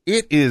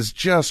 It is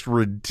just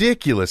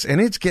ridiculous.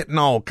 And it's getting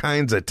all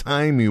kinds of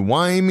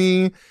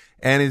timey-wimey.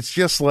 And it's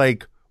just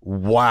like,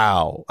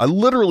 wow.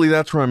 Literally,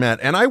 that's where I'm at.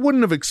 And I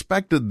wouldn't have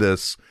expected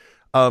this.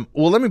 Well,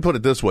 let me put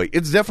it this way.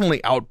 It's definitely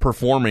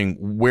outperforming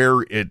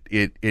where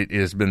it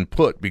has been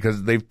put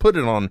because they've put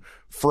it on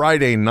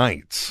Friday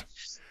nights.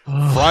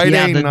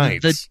 Friday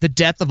nights. The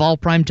death of all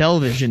prime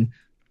television.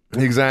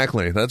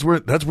 Exactly. That's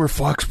where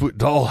Fox put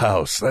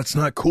Dollhouse. That's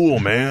not cool,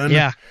 man.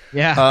 Yeah.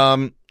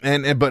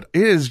 But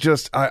it is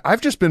just, I've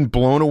just been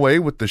blown away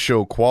with the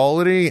show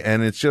quality,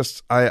 and it's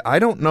just, I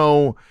don't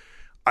know,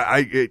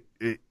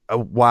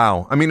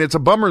 wow. I mean, it's a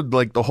bummer,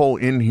 like the whole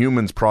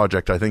Inhumans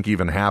project, I think,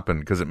 even happened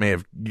because it may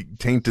have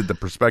tainted the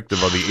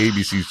perspective of the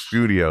ABC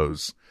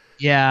studios.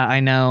 Yeah, I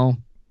know.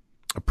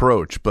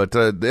 Approach. But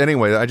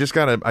anyway, I just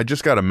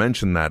gotta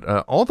mention that.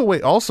 All the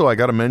way, also, I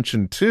gotta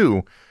mention,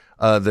 too,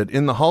 that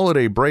in the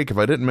holiday break, if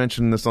I didn't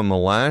mention this on the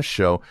last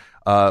show,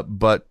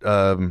 but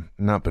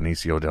not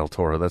Benicio del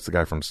Toro, that's the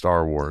guy from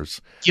Star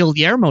Wars.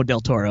 Guillermo del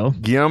Toro.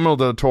 Guillermo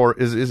del Toro,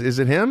 is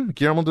it him?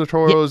 Guillermo del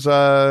Toro's,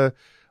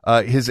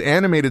 his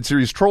animated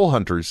series Troll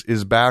Hunters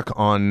is back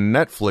on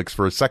Netflix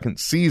for a second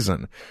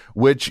season,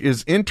 which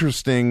is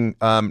interesting,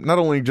 not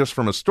only just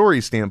from a story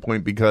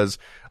standpoint, because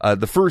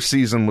the first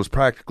season was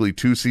practically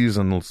 2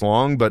 seasons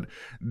long, but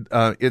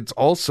it's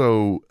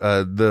also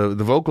the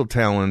vocal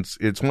talents.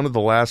 It's one of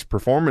the last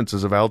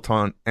performances of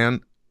Anton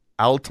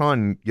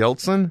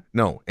Yelchin?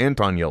 No,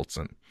 Anton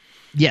Yelchin.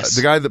 Yes.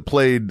 The guy that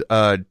played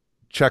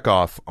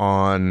Chekhov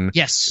in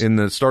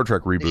the Star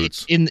Trek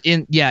reboots. In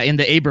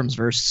the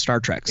Abrams-verse Star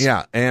Treks.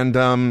 Yeah, and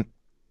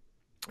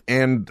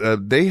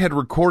they had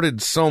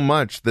recorded so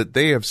much that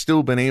they have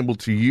still been able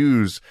to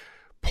use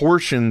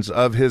portions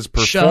of his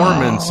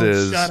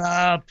performances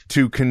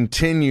to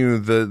continue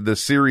the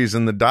series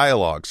and the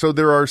dialogue. So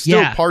there are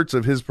still parts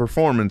of his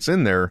performance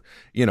in there.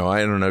 I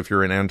don't know if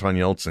you're an Anton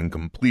Yelchin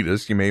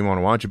completist, you may want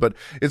to watch it, but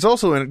it's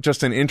also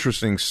just an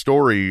interesting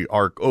story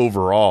arc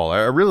overall.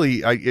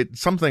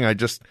 It's something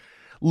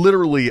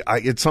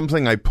it's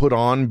something I put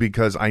on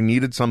because I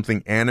needed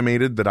something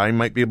animated that I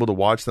might be able to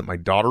watch that my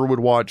daughter would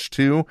watch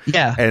too.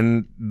 Yeah.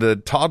 And the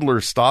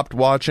toddler stopped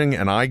watching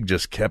and I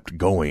just kept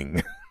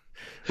going,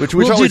 which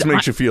always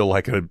makes you feel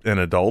like an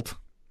adult.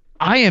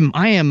 I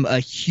am a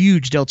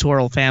huge Del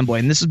Toro fanboy,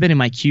 and this has been in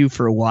my queue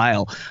for a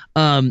while.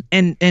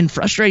 And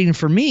frustrating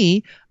for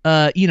me,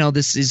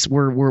 this is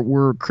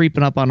we're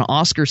creeping up on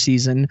Oscar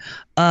season.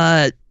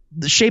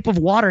 The Shape of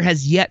Water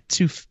has yet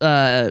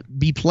to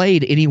be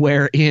played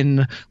anywhere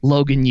in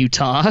Logan,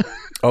 Utah.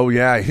 Oh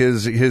yeah,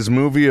 his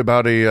movie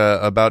about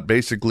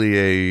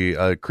basically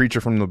a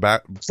creature from the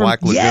Black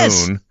Lagoon.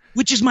 Yes,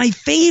 which is my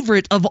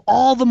favorite of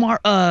all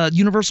the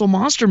Universal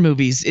monster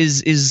movies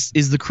is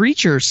The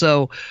Creature.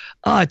 So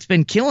it's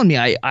been killing me.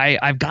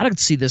 I've got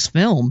to see this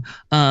film.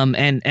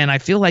 And I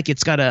feel like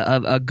it's got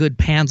a good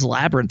Pan's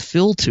Labyrinth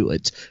feel to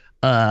it.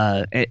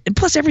 And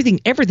plus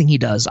everything he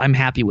does, I'm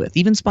happy with,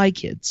 even Spy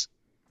Kids.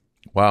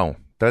 Wow.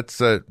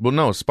 That's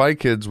no, Spy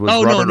Kids was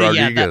Robert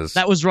Rodriguez.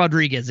 Yeah, that was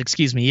Rodriguez.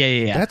 Excuse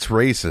me. Yeah. That's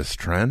racist,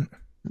 Trent.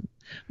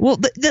 Well,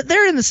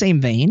 they're in the same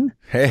vein.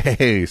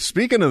 Hey,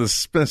 speaking of the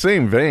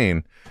same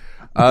vein,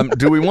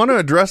 do we want to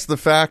address the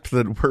fact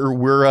that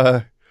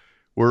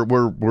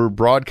we're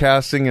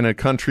broadcasting in a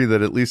country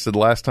that, at least the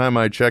last time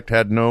I checked,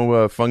 had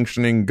no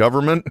functioning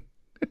government?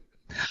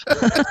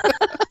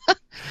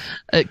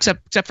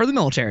 Except for the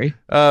military.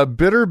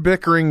 Bitter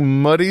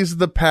bickering muddies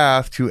the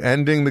path to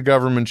ending the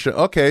government.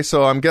 Okay,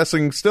 so I'm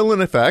guessing still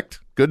in effect.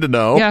 Good to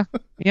know.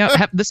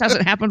 Yeah. This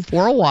hasn't happened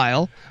for a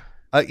while.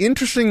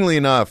 Interestingly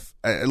enough,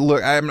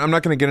 look, I'm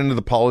not going to get into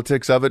the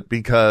politics of it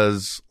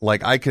because,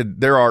 like,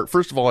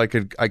 first of all, I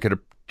could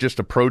just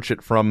approach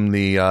it from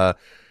the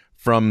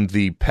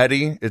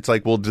petty. It's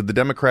like, well, did the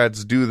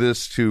Democrats do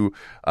this to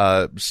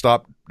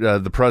stop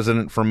the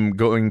president from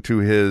going to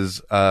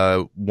his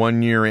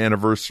 1 year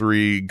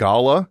anniversary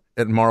gala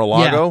at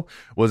Mar-a-Lago? Yeah.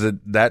 Was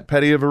it that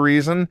petty of a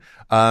reason?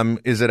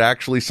 Is it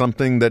actually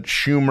something that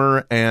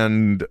Schumer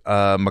and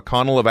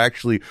McConnell have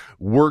actually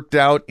worked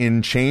out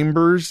in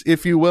chambers,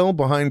 if you will,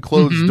 behind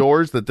closed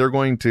doors, that they're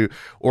going to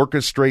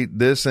orchestrate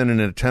this in an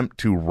attempt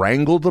to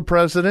wrangle the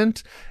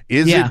president?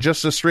 Is it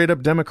just a straight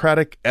up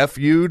Democratic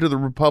FU to the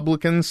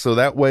Republicans, so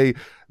that way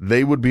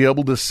they would be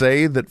able to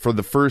say that for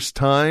the first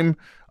time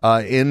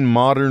in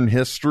modern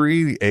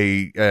history,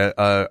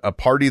 a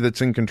party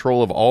that's in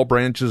control of all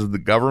branches of the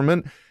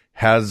government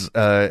has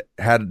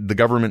had the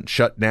government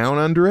shut down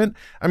under it?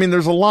 I mean,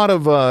 there's a lot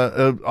of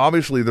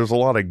obviously there's a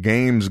lot of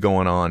games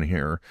going on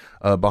here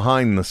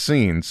behind the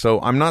scenes, so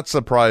I'm not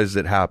surprised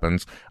it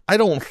happens. I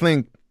don't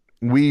think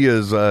we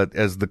as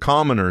the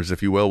commoners,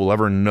 if you will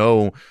ever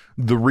know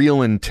the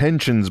real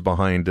intentions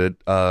behind it,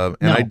 and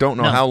I don't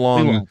know how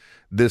long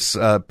this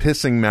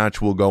pissing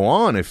match will go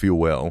on, if you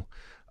will.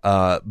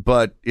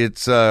 But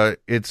it's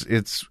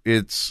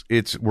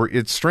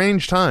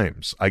strange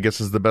times, I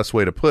guess, is the best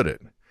way to put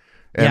it.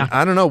 And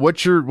I don't know,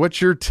 what's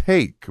your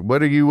take?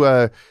 What are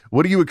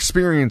you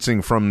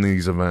experiencing from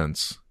these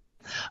events?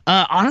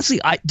 Honestly,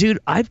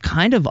 I've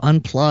kind of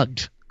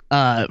unplugged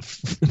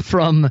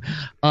from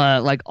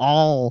like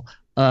all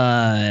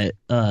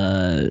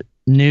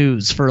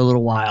news for a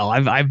little while.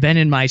 I've been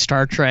in my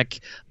Star Trek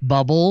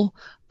bubble.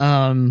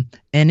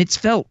 And it's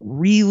felt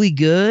really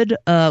good.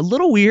 A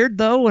little weird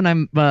though when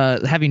I'm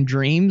having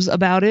dreams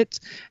about it,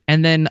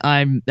 and then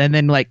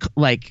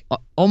like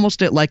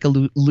almost at like a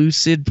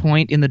lucid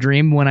point in the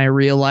dream when I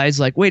realize,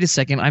 like, wait a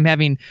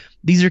second,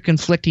 these are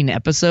conflicting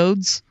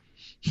episodes.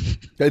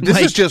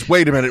 This is just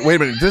wait a minute.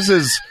 This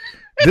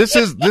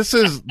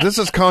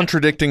is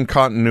contradicting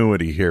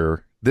continuity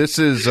here. This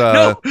is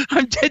no,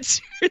 I'm dead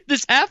serious.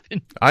 This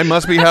happened. I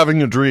must be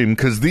having a dream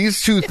because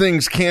these two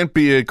things can't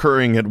be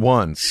occurring at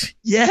once.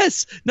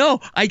 Yes.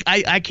 No, I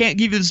can't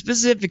give you the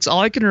specifics.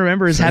 All I can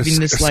remember is having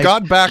this like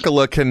Scott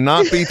Bakula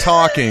cannot be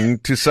talking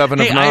to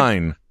 7 of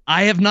 9.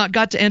 I have not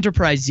got to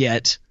Enterprise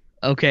yet.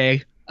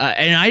 Okay.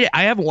 And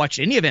I haven't watched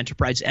any of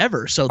Enterprise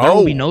ever, so there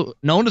will be no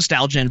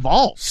nostalgia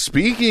involved.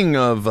 Speaking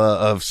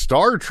of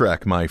Star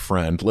Trek, my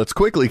friend, let's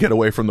quickly get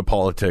away from the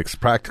politics.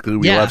 Practically,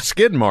 we left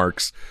skid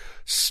marks.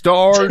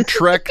 Star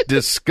Trek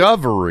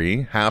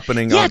Discovery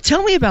happening. Yeah,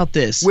 tell me about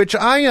this. Which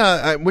I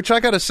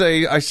gotta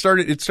say,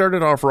 it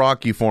started off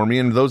rocky for me.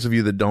 And those of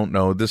you that don't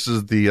know, this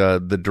is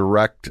the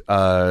direct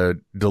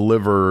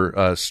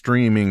deliver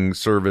streaming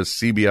service,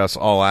 CBS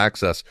All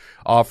Access,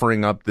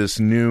 offering up this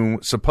new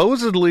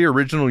supposedly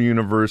original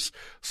universe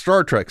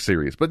Star Trek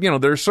series. But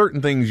there are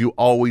certain things you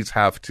always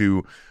have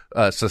to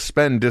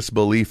suspend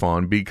disbelief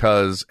on,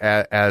 because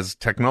as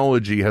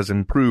technology has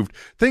improved,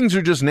 things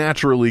are just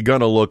naturally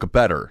gonna look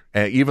better,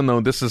 even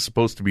though this is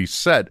supposed to be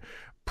set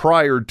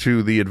prior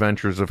to the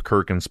adventures of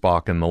Kirk and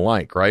Spock and the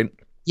like, right?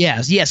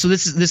 Yeah. So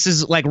this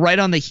is like right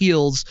on the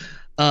heels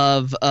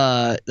of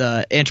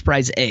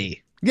Enterprise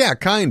A. Yeah,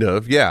 kind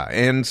of. Yeah.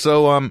 And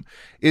so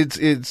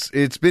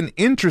it's been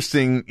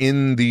interesting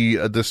in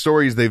the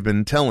stories they've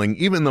been telling,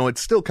 even though it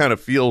still kind of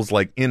feels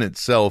like in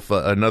itself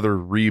another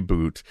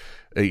reboot,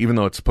 even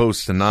though it's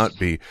supposed to not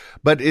be.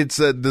 But it's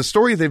the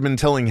story they've been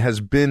telling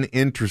has been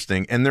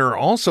interesting, and there are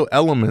also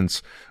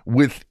elements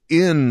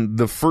within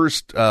the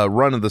first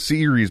run of the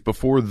series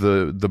before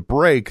the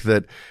break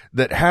that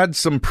had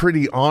some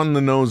pretty on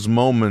the nose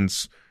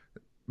moments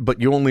but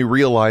you only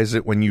realize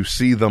it when you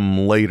see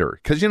them later.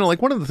 Because,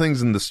 like one of the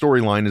things in the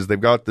storyline is they've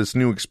got this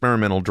new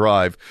experimental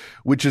drive,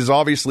 which is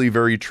obviously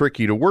very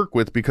tricky to work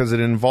with because it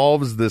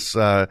involves this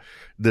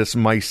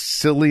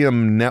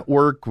mycelium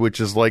network, which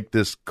is like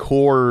this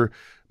core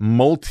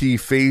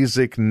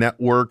multiphasic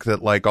network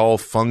that like all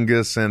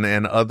fungus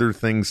and other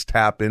things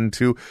tap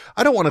into.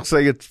 I don't want to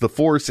say it's the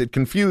Force. It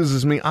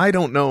confuses me. I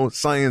don't know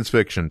science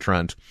fiction,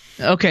 Trent.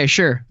 Okay,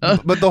 sure.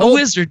 But the whole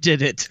wizard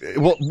did it.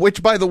 Well,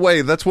 which, by the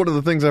way, that's one of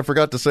the things I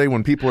forgot to say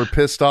when people are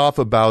pissed off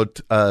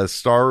about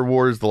Star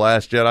Wars The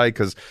Last Jedi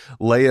because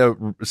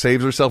Leia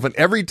saves herself. And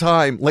every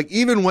time, like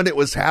even when it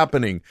was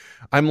happening,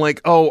 I'm like,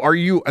 oh, are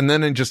you? And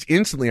then just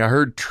instantly I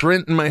heard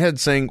Trent in my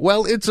head saying,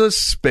 well, it's a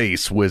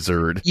space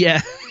wizard.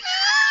 Yeah.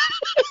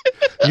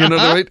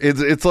 Right?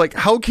 It's like,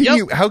 how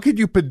could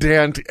you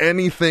pedant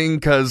anything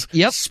because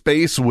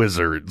space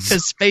wizards?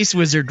 Because space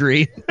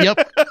wizardry.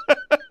 Yep.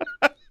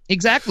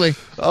 Exactly.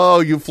 Oh,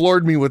 you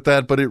floored me with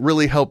that, but it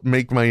really helped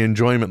make my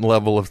enjoyment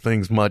level of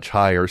things much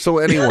higher. So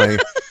anyway,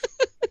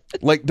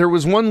 like there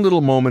was one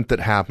little moment that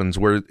happens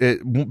where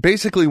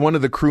basically one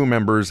of the crew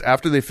members,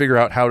 after they figure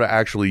out how to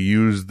actually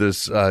use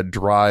this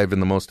drive in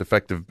the most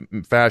effective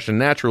fashion,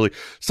 naturally,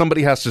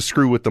 somebody has to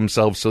screw with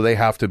themselves, so they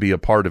have to be a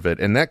part of it.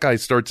 And that guy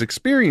starts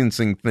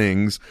experiencing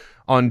things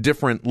on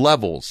different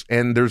levels.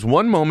 And there's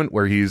one moment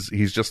where he's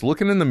just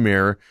looking in the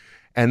mirror,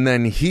 and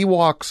then he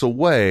walks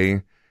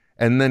away,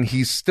 and then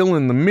he's still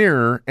in the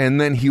mirror,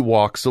 and then he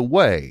walks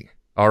away.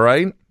 All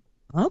right?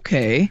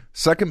 Okay.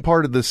 Second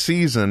part of the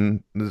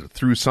season,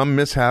 through some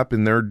mishap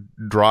in their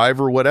drive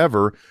or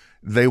whatever,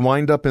 they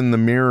wind up in the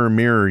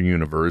Mirror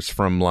universe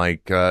from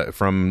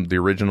from the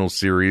original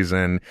series,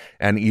 and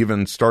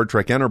even Star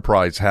Trek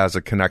Enterprise has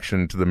a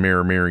connection to the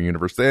Mirror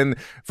universe. And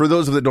for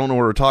those that don't know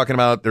what we're talking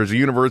about, there's a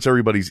universe,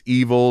 everybody's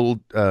evil,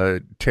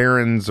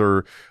 Terrans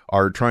are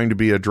trying to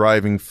be a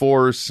driving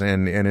force,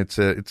 and it's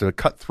a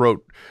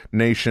cutthroat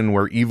nation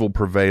where evil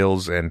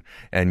prevails, and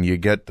you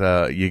get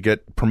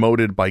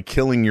promoted by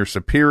killing your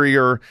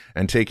superior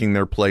and taking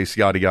their place,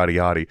 yada yada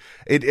yada.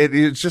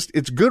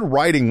 It's good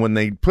writing when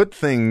they put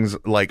things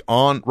like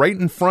on right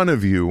in front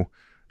of you,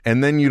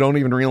 and then you don't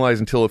even realize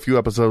until a few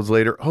episodes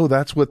later, oh,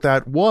 that's what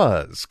that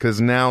was, because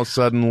now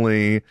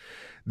suddenly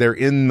they're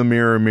in the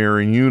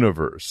Mirror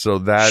universe. So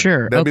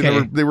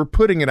they were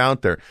putting it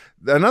out there.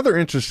 Another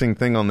interesting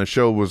thing on the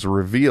show was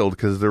revealed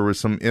because there was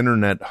some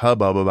internet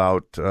hubbub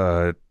about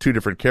two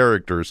different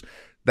characters.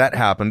 That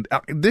happened.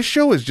 This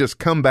show has just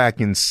come back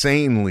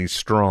insanely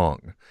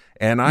strong.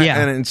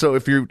 And so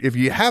if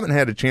you haven't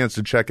had a chance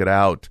to check it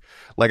out,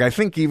 like I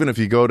think even if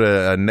you go to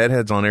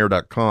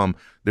netheadsonair.com,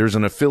 there's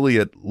an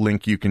affiliate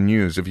link you can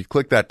use. If you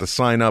click that to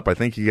sign up, I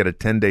think you get a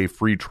 10-day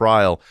free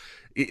trial.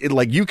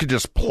 Like you could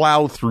just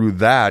plow through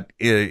that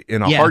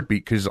in a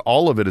heartbeat because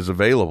all of it is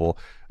available.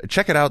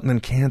 Check it out and then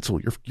cancel.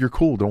 You're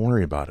cool. Don't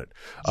worry about it.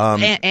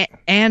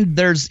 And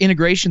there's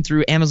integration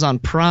through Amazon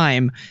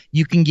Prime.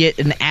 You can get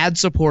an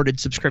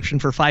ad-supported subscription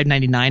for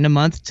 $5.99 a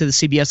month to the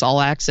CBS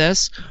All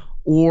Access,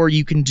 or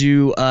you can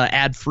do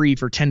ad-free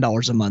for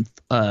 $10 a month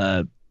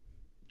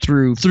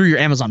through your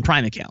Amazon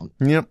Prime account.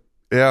 Yep.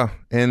 Yeah.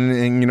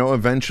 And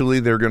eventually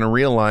they're going to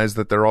realize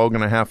that they're all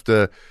going to have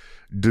to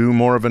do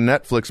more of a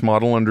Netflix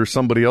model under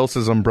somebody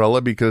else's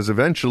umbrella, because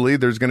eventually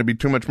there's going to be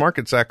too much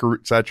market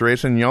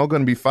saturation. Y'all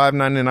going to be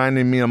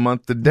 $5.99 me a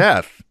month to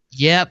death.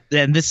 Yep,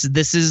 and this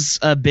is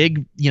a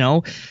big,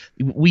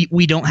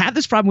 we don't have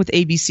this problem with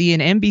ABC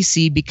and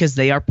NBC because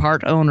they are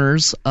part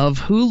owners of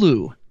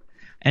Hulu.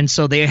 And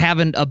so they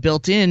haven't a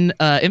built-in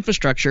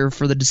infrastructure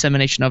for the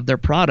dissemination of their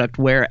product,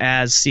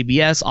 whereas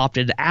CBS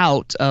opted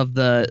out of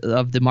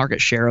the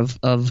market share of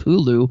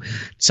Hulu,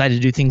 decided to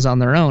do things on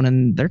their own,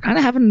 and they're kind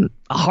of having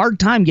a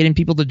hard time getting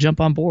people to jump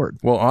on board.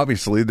 Well,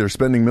 obviously, they're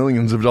spending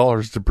millions of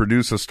dollars to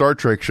produce a Star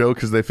Trek show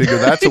because they figure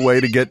that's a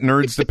way to get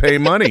nerds to pay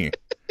money.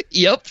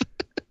 Yep.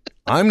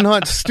 I'm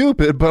not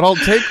stupid, but I'll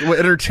take what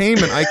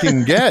entertainment I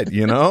can get,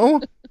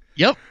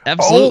 Yep,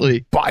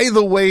 absolutely. Oh, by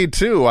the way,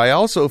 too, I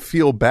also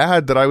feel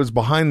bad that I was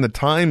behind the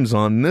times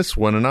on this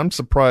one, and I'm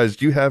surprised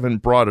you haven't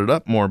brought it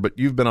up more, but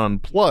you've been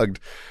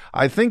unplugged.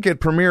 I think it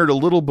premiered a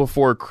little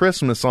before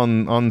Christmas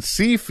on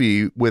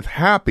Sci-Fi with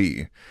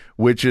Happy,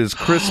 which is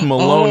Chris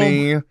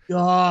Maloney. Oh,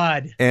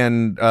 God.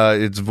 And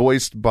it's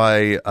voiced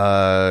by,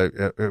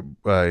 Patton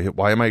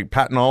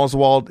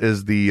Oswalt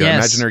is the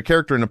imaginary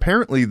character, and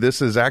apparently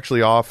this is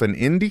actually off an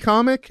indie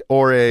comic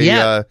or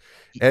a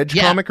Edge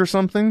comic or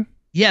something.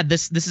 Yeah,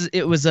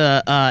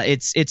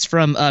 it's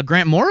from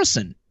Grant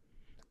Morrison.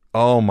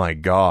 Oh my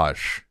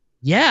gosh.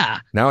 Yeah.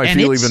 Now I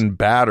feel even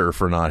badder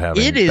for not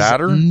having it. It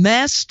is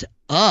messed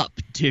up,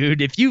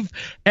 dude. If you've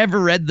ever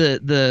read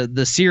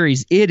the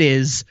series, it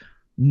is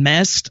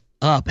messed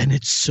up, and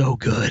it's so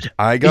good.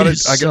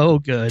 So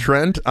good.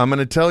 Trent, I'm going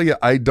to tell you,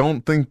 I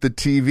don't think the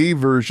TV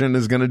version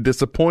is going to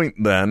disappoint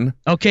then.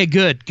 Okay,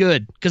 good.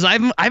 Because I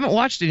haven't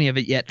watched any of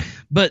it yet,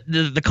 but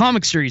the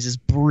comic series is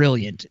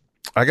brilliant.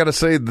 I got to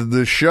say,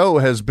 the show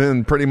has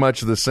been pretty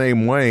much the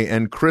same way,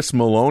 and Chris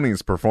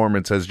Maloney's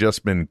performance has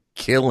just been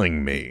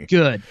killing me.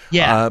 Good,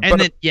 yeah,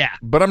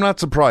 But I'm not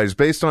surprised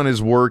based on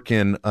his work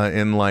in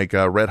like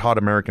Red Hot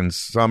American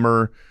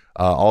Summer,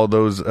 all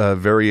those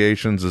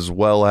variations, as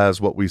well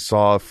as what we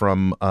saw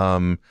from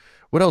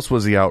what else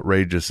was he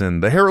outrageous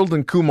in? The Harold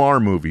and Kumar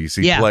movies.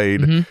 He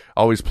played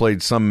always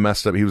played some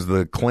messed up. He was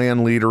the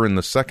Klan leader in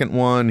the second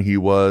one. He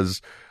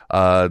was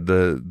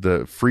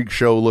the freak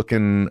show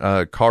looking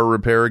car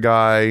repair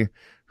guy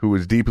who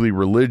was deeply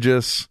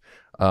religious.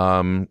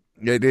 And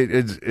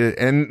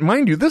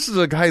mind you, this is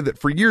a guy that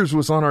for years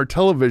was on our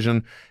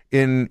television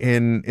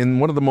in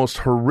one of the most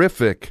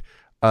horrific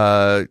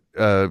crime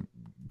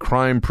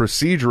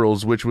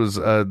procedurals, which was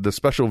the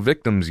Special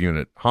Victims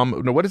Unit.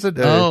 What is it?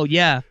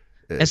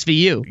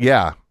 SVU.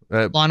 Yeah.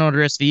 Law and Order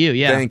SVU,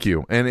 yeah. Thank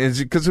you. And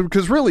it's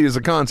because really as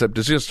a concept,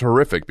 it's just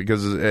horrific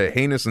because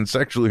heinous and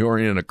sexually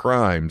oriented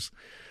crimes.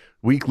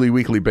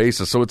 Weekly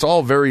basis. So it's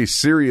all very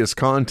serious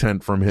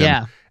content from him.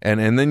 Yeah.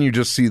 And then you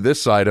just see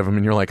this side of him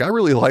and you're like, I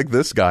really like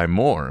this guy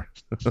more.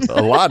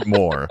 A lot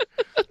more.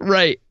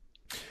 Right.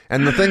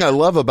 And the thing I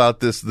love about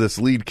this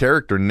lead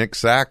character, Nick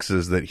Sachs,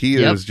 is that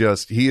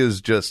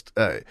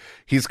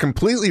he's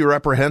completely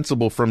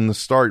reprehensible from the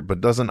start, but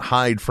doesn't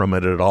hide from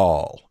it at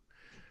all.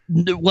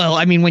 Well,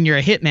 I mean, when you're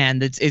a hitman,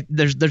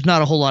 there's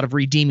not a whole lot of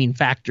redeeming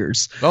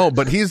factors. Oh,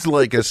 but he's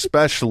like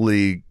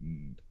especially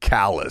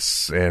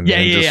callous and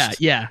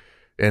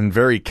and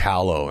very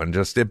callow and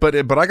just but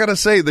I gotta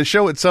say the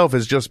show itself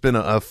has just been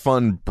a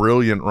fun,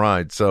 brilliant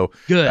ride. So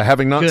good.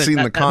 Having not seen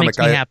the comic,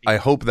 I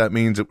hope that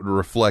means it would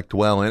reflect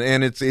well.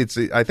 And it's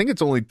I think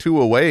it's only 2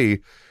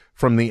 away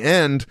from the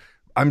end.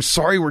 I'm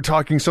sorry we're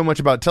talking so much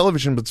about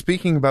television, but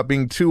speaking about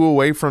being 2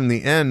 away from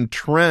the end,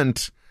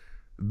 Trent,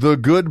 The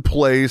Good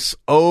Place,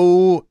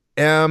 OMFG.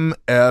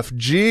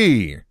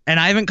 And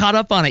I haven't caught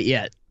up on it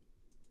yet.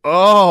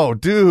 Oh,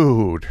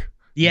 dude.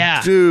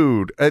 Yeah.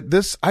 Dude, there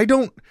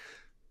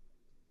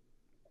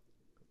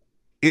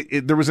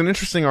was an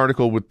interesting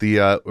article with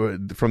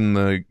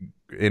an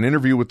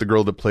interview with the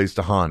girl that plays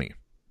Tahani.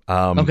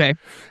 Okay.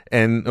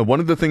 And one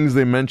of the things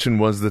they mentioned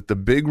was that the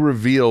big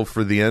reveal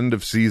for the end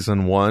of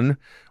season 1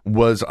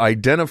 was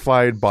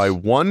identified by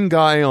one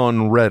guy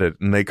on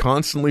Reddit, and they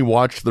constantly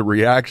watch the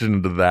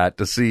reaction to that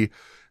to see.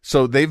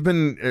 So they've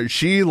been,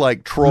 she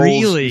like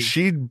trolls, really?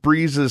 She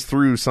breezes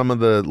through some of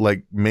the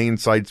like main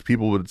sites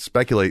people would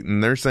speculate,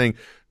 and they're saying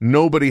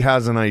nobody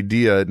has an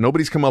idea.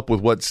 Nobody's come up with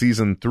what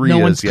season 3 is yet.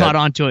 No one's caught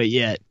onto it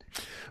yet.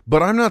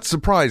 But I'm not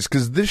surprised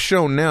because this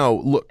show now,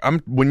 look,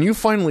 when you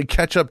finally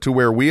catch up to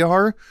where we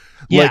are,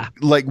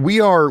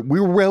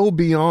 we're well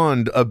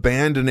beyond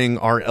abandoning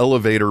our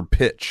elevator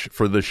pitch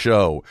for the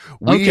show.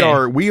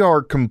 We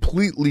are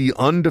completely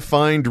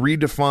undefined,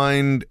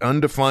 redefined,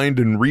 undefined,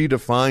 and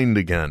redefined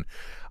again.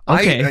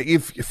 Okay.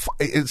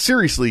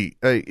 Seriously,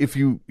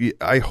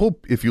 I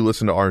hope if you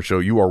listen to our show,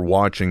 you are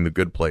watching The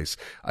Good Place.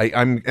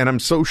 I'm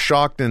so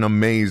shocked and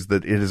amazed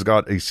that it has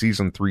got a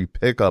season 3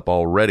 pickup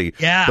already.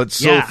 Yeah. But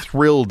so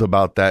thrilled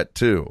about that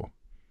too.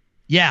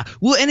 Yeah.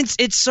 Well, and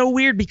it's so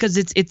weird because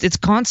it's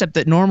concept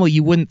that normally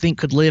you wouldn't think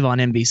could live on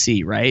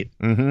NBC, right?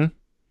 Mm-hmm.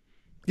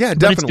 Yeah,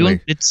 definitely.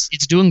 But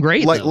it's doing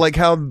great. Like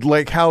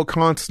how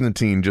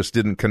Constantine just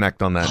didn't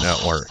connect on that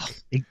network.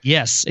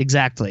 Yes,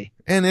 exactly.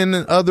 And in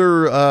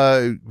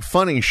other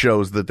funny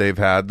shows that they've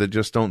had that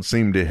just don't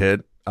seem to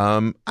hit,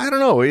 I don't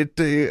know. It's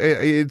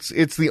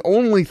the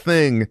only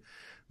thing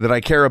that I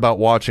care about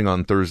watching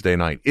on Thursday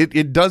night.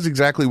 It does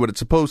exactly what it's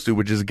supposed to,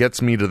 which is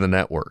gets me to the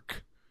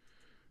network.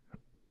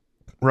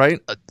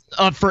 Right?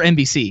 For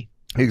NBC.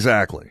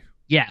 Exactly.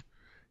 Yeah.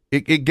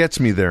 It gets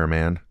me there,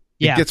 man.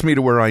 It gets me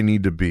to where I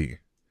need to be.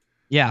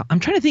 Yeah. I'm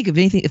trying to think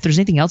if there's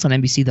anything else on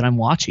NBC that I'm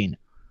watching.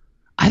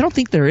 I don't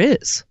think there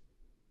is.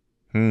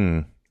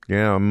 Yeah.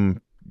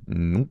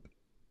 Nope.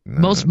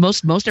 Most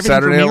everything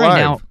Saturday for me Night right Live.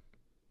 now.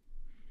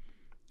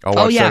 I'll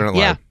watch Saturday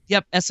Night Live.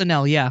 Yep,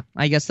 SNL, yeah.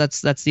 I guess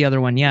that's the other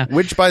one, yeah.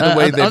 Which, by the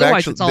way,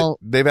 they've all...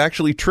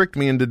 actually tricked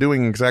me into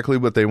doing exactly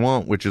what they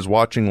want, which is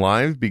watching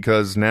live,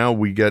 because now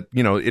we get,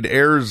 it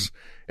airs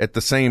at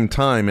the same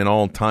time in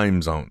all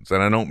time zones.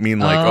 And I don't mean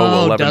like,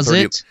 11:30. Does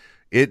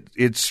it?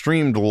 It's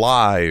streamed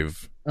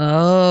live.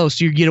 Oh,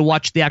 so you get to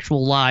watch the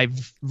actual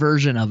live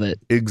version of it.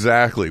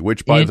 Exactly.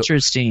 Which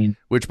Interesting.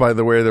 Which, by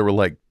the way, there were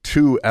like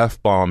 2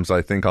 F-bombs,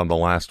 I think, on the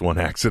last one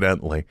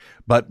accidentally.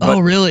 But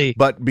really?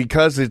 But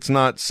because it's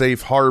not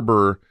safe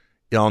harbor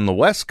on the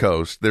West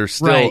Coast, there's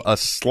still a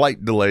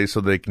slight delay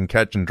so they can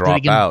catch and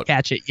drop out.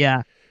 Catch it,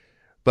 yeah.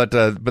 But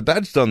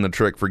that's done the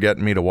trick for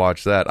getting me to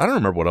watch that. I don't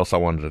remember what else I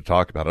wanted to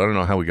talk about. I don't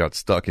know how we got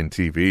stuck in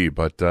TV,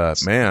 but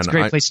man, it's a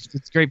great place.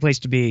 It's a great place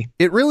to be.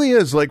 It really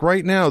is. Like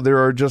right now,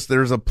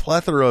 there's a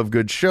plethora of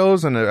good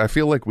shows, and I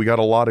feel like we got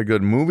a lot of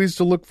good movies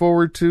to look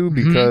forward to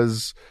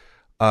because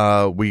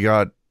we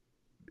got.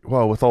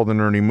 Well, with all the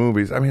nerdy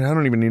movies, I mean, I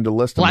don't even need to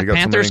list them. Black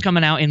Panther's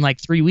coming out in like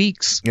 3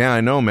 weeks. Yeah,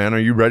 I know, man. Are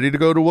you ready to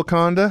go to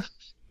Wakanda?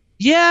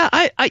 Yeah,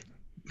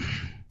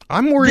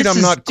 I'm worried I'm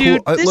not cool.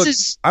 Look,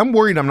 I'm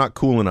worried I'm not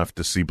cool enough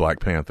to see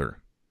Black Panther.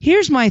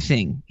 Here's my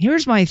thing.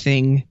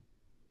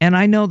 and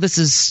I know this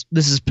is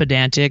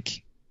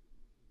pedantic.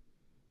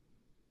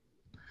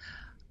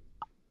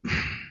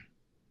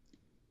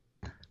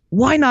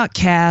 Why not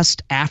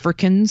cast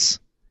Africans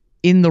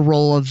in the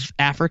role of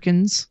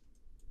Africans?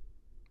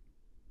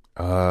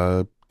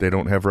 They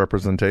don't have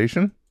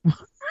representation?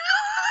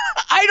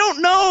 I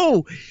don't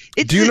know.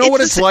 Do you know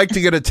what it's like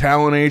to get a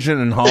talent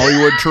agent in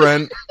Hollywood,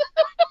 Trent?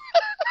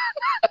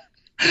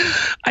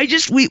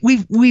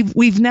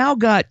 We've now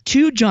got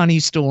 2 Johnny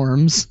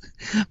Storms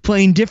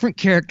playing different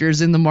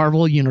characters in the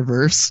Marvel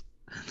universe,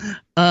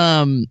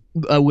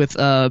 with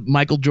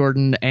Michael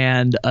Jordan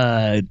and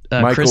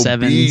Chris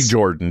Evans. B.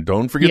 Jordan.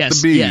 Don't forget the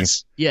B.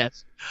 Yes.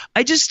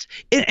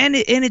 And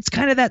it's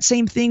kind of that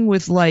same thing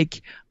with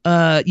like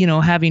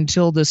having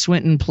Tilda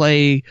Swinton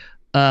play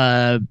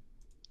the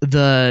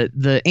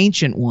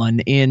ancient one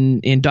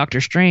in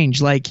Doctor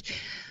Strange. Like,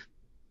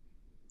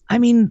 I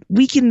mean,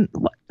 we can.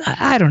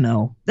 I don't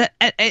know that.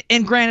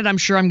 And granted, I'm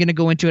sure I'm going to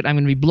go into it. I'm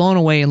going to be blown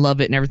away and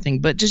love it and everything.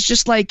 But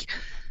just like,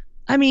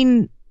 I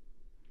mean,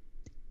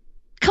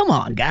 come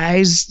on,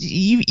 guys.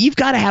 You've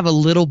got to have a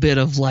little bit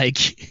of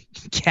like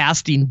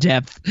casting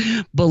depth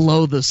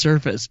below the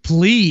surface,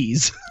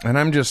 please. And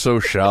I'm just so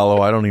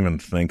shallow. I don't even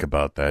think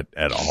about that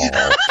at all.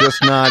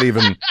 Just not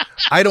even.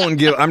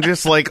 I'm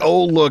just like,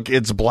 oh, look,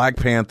 it's Black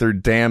Panther.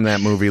 Damn,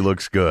 that movie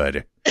looks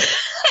good.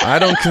 I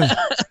don't.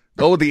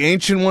 Oh, the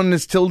ancient one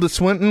is Tilda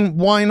Swinton.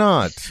 Why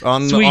not?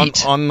 On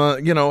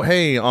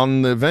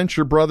the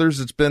Venture Brothers,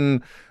 it's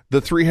been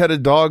the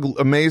 3-headed dog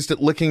amazed at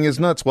licking his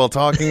nuts while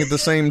talking at the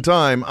same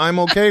time. I'm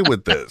okay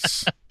with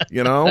this.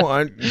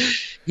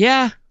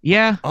 Yeah.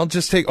 I'll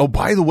just take. Oh,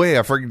 by the way,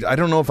 I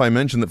don't know if I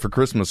mentioned that for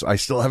Christmas. I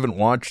still haven't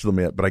watched them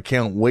yet, but I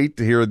can't wait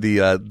to hear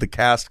the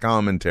cast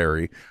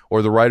commentary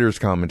or the writer's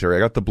commentary. I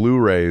got the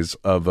Blu-rays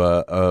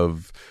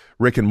of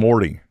Rick and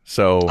Morty.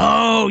 So.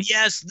 Oh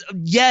yes.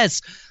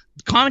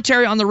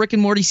 Commentary on the Rick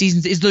and Morty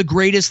seasons is the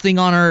greatest thing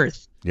on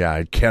earth. Yeah,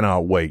 I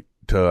cannot wait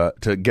to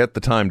get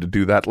the time to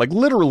do that. Like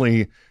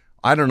literally,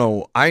 I don't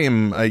know. I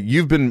am.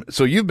 You've been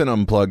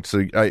unplugged,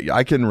 so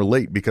I can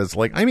relate because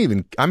like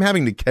I'm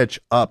having to catch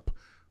up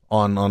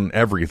on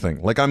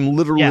everything. Like I'm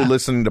literally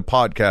listening to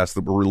podcasts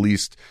that were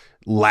released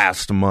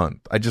last month.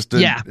 I just did.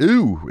 Yeah.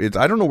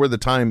 I don't know where the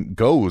time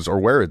goes or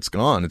where it's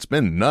gone. It's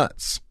been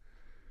nuts.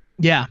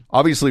 Yeah.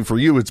 Obviously, for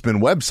you, it's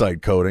been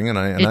website coding, and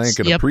I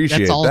can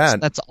appreciate that.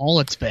 That's all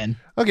it's been.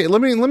 Okay,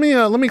 let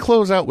me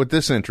close out with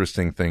this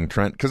interesting thing,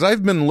 Trent, because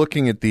I've been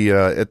looking at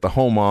the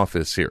home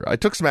office here. I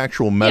took some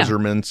actual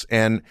measurements,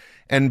 and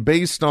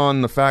based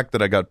on the fact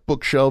that I got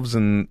bookshelves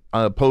in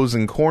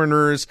opposing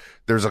corners,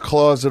 there's a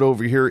closet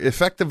over here.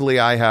 Effectively,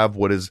 I have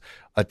what is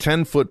a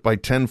 10-foot by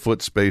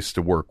 10-foot space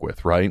to work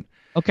with, right?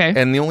 Okay.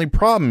 And the only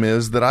problem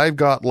is that I've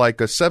got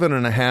like a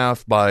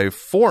 7.5 by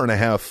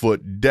 4.5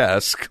 foot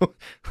desk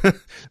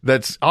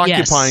that's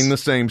occupying the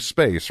same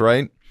space,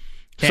 right?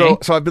 Okay.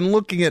 So I've been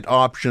looking at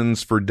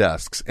options for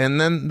desks,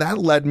 and then that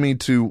led me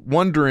to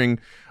wondering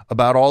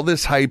about all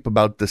this hype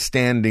about the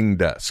standing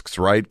desks,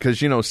 right? Because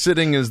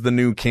sitting is the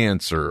new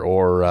cancer,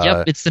 or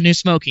it's the new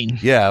smoking.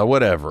 Yeah,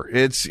 whatever.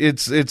 It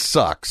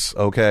sucks.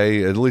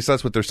 Okay, at least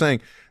that's what they're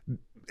saying.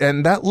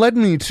 And that led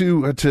me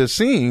to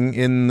seeing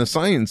in the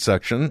science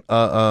section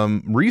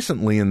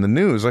recently in the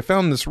news, I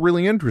found this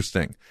really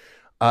interesting.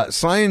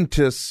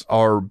 Scientists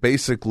are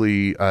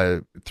basically,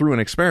 through an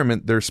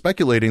experiment, they're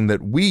speculating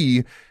that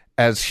we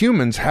as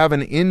humans have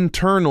an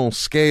internal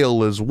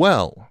scale as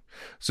well.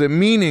 So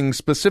meaning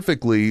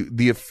specifically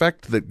the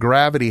effect that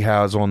gravity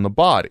has on the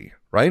body,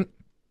 right?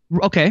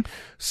 Okay.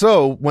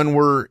 So when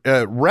we're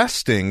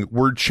resting,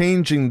 we're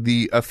changing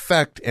the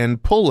effect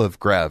and pull of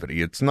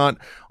gravity. It's not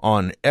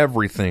on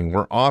everything.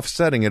 We're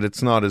offsetting it.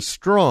 It's not as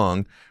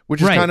strong, which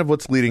is kind of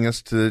what's leading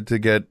us to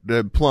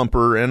get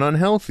plumper and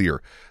unhealthier.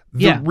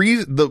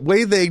 The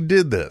way they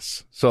did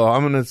this. So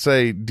I'm going to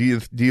say, do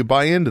you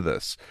buy into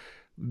this?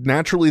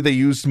 Naturally, they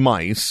used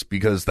mice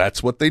because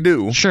that's what they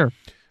do. Sure.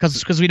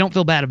 Because we don't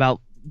feel bad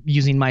about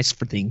using mice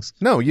for things.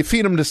 No, you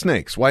feed them to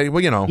snakes. Why?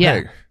 Well,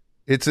 hey.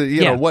 It's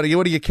a what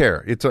do you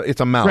care?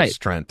 It's a mouse,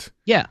 Trent.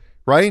 Yeah.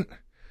 Right?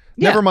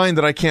 Yeah. Never mind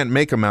that I can't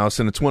make a mouse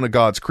and it's one of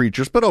God's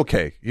creatures, but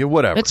okay,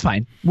 whatever. It's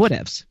fine.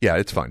 Whatevs. Yeah,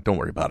 it's fine. Don't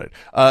worry about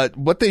it.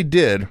 What they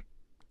did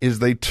is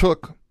they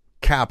took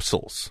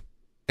capsules,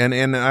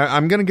 and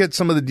I'm going to get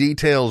some of the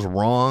details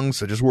wrong,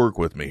 so just work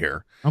with me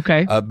here.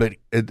 Okay. But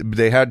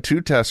they had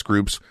 2 test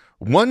groups.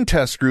 One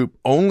test group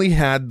only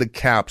had the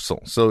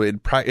capsule, so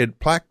it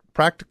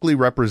practically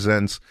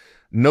represents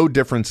no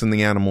difference in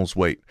the animal's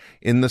weight.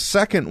 In the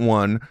second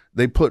one,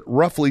 they put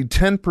roughly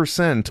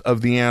 10%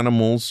 of the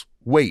animal's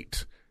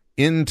weight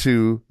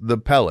into the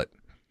pellet.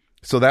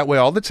 So that way,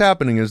 all that's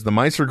happening is the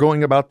mice are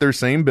going about their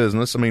same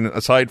business. I mean,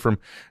 aside from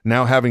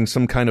now having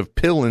some kind of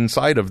pill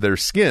inside of their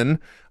skin,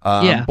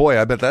 boy,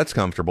 I bet that's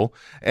comfortable.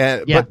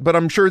 But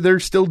I'm sure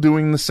they're still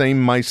doing the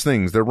same mice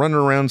things. They're running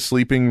around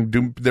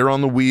sleeping. They're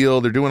on the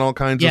wheel. They're doing all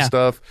kinds of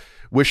stuff,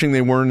 wishing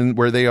they weren't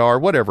where they are,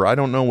 whatever. I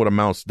don't know what a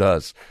mouse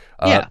does.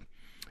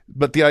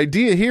 But the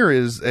idea here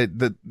is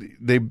that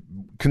they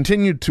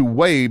continued to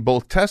weigh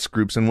both test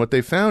groups, and what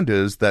they found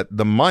is that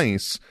the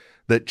mice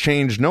that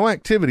changed no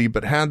activity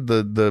but had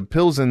the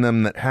pills in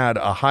them that had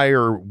a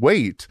higher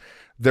weight,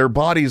 their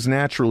bodies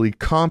naturally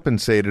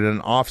compensated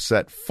and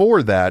offset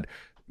for that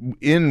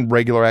in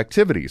regular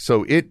activity.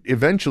 So it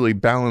eventually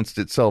balanced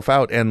itself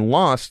out and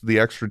lost the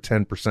extra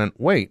 10%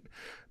 weight,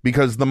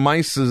 because the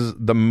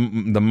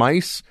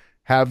mice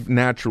have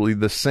naturally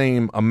the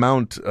same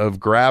amount of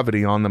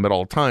gravity on them at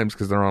all times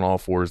because they're on all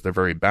fours. They're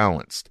very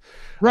balanced.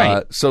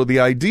 Right. So the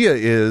idea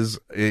is,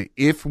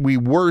 if we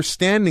were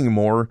standing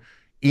more,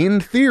 in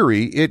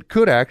theory, it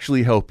could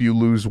actually help you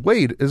lose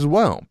weight as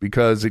well,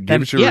 because it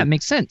gives it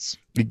makes sense.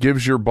 It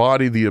gives your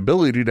body the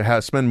ability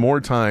to spend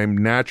more time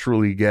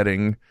naturally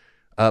getting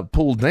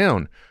pulled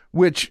down.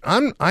 Which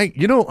I'm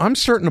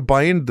starting to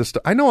buy into this.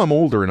 I know I'm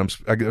older and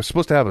I'm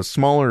supposed to have a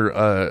smaller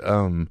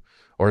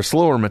or a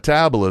slower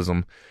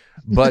metabolism,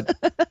 but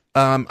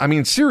I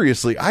mean,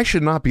 seriously, I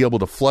should not be able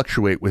to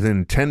fluctuate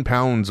within 10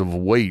 pounds of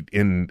weight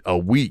in a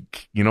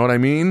week. You know what I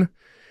mean?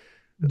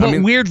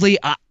 But weirdly,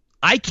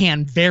 I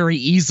can very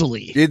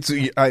easily.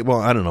 I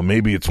don't know.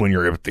 Maybe it's when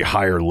you're at the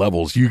higher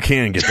levels, you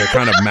can get that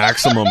kind of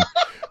maximum.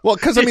 Well,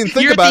 because I mean,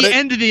 think about it. You're at the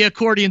end of the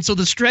accordion, so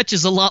the stretch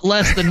is a lot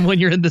less than when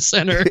you're in the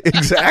center.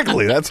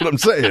 Exactly. That's what I'm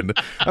saying.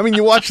 I mean,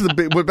 you watch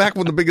back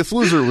when The Biggest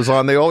Loser was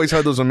on, they always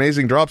had those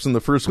amazing drops in the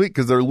first week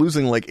because they're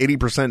losing like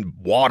 80%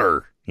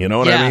 water. You know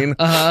what I mean?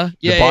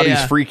 The body's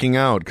freaking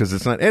out because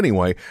it's not.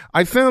 Anyway,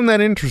 I found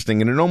that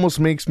interesting, and it almost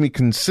makes me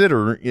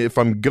consider, if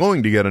I'm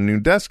going to get a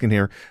new desk in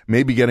here,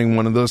 maybe getting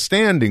one of those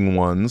standing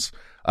ones.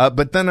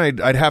 But then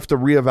I'd have to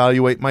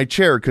reevaluate my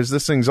chair because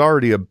this thing's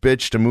already a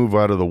bitch to move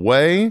out of the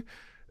way.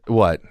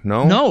 What?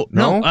 No.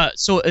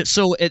 So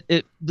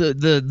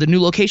the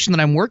new location that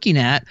I'm working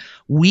at,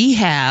 we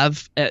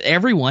have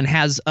everyone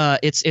has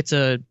it's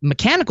a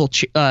mechanical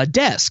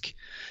desk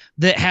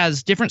that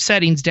has different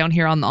settings down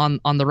here on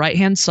the right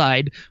hand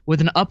side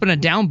with an up and a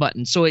down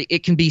button, so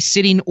it can be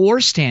sitting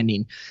or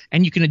standing,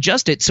 and you can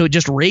adjust it so it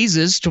just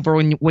raises to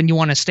for when you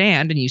want to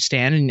stand, and you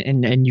stand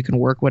and you can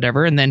work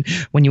whatever, and then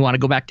when you want to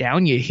go back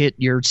down, you hit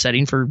your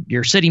setting for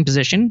your sitting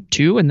position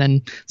 2, and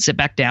then sit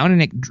back down,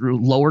 and it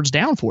lowers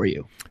down for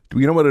you. Do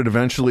you know what would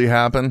eventually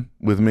happen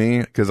with me?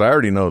 Because I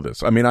already know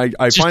this. I mean, I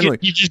finally...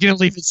 You're just going to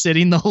leave it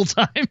sitting the whole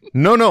time?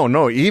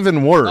 No.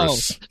 Even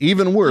worse. Oh.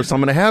 Even worse.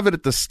 I'm going to have it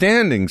at the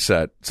standing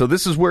set. So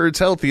this is where it's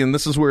healthy and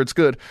this is where it's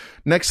good.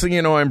 Next thing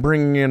you know, I'm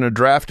bringing in a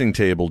drafting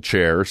table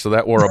chair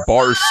or a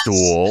bar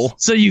stool.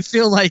 So you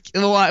feel like,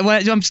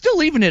 I'm still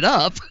leaving it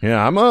up.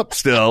 Yeah, I'm up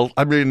still.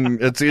 I mean,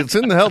 it's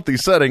in the healthy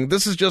setting.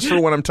 This is just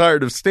for when I'm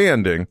tired of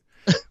standing,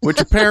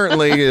 which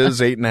apparently is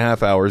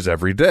 8.5 hours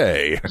every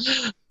day.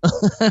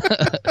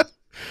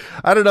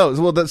 I don't know.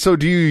 Well, so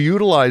do you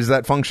utilize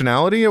that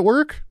functionality at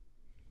work?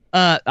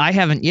 I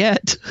haven't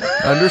yet.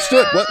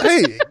 Understood. Well,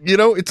 hey,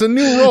 it's a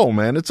new role,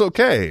 man. It's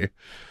okay.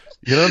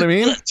 You know what I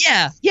mean?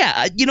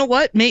 Yeah. You know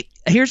what, mate?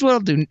 Here's what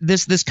I'll do.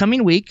 This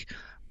coming week,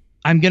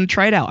 I'm going to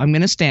try it out. I'm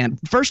going to stand.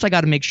 First, I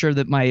got to make sure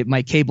that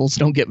my cables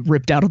don't get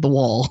ripped out of the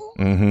wall.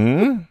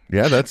 Mm-hmm.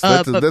 Yeah,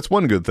 that's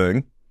one good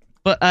thing.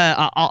 But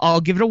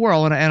I'll give it a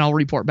whirl and I'll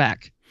report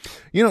back.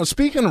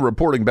 Speaking of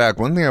reporting back,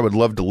 one thing I would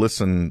love to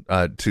listen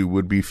to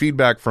would be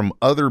feedback from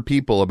other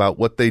people about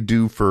what they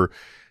do for,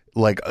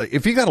 like,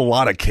 if you got a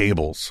lot of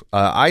cables.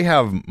 I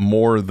have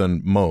more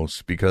than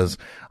most because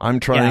I'm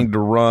trying to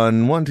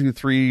run 1, 2,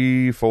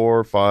 3,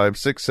 4, 5,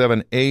 6,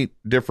 7, 8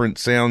 different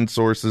sound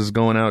sources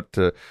going out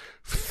to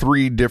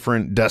 3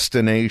 different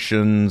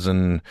destinations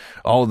and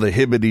all the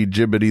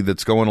hibbity-jibbity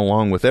that's going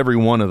along with every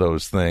one of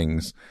those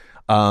things.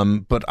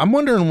 But I'm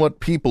wondering what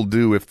people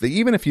do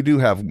even if you do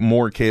have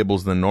more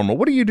cables than normal.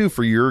 What do you do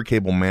for your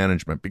cable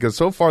management? Because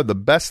so far the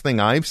best thing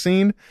I've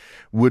seen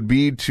would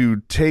be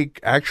to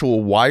take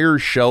actual wire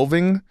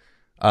shelving,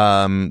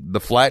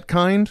 the flat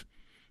kind.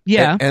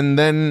 Yeah. And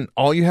then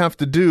all you have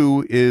to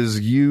do is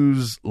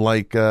use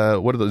what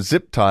are those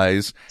zip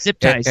ties?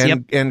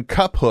 And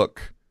cup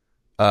hook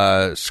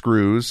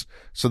screws,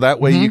 so that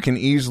way you can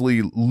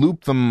easily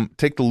loop them,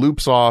 take the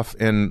loops off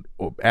and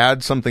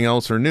add something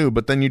else or new,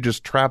 but then you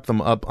just trap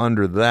them up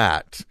under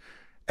that.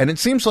 And it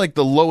seems like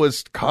the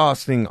lowest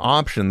costing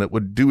option that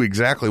would do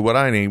exactly what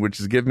I need, which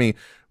is give me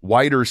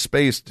wider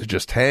space to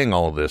just hang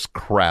all this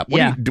crap.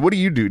 What do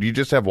you do? Do you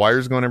just have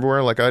wires going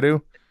everywhere like I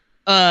do?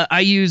 I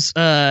use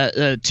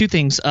 2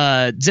 things: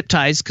 zip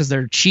ties, because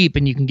they're cheap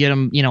and you can get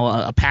them,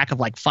 a pack of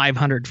like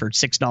 500 for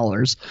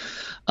 $6.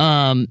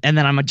 And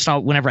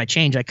then whenever I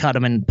change, I cut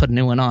them and put a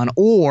new one on.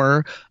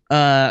 Or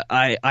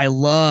I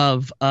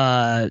love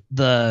the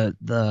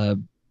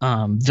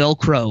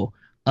Velcro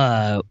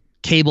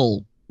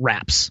cable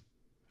wraps.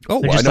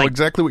 Oh, I know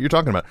exactly what you're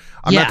talking about.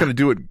 I'm not going to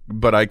do it,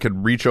 but I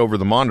could reach over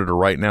the monitor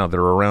right now. They're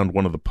around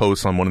one of the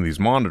posts on one of these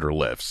monitor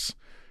lifts.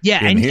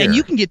 Yeah, and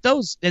you can get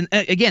those, and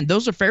again,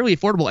 those are fairly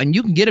affordable, and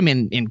you can get them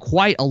in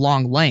quite a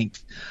long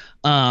length.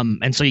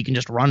 And so you can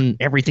just run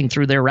everything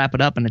through there, wrap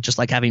it up, and it's just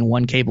like having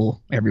one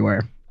cable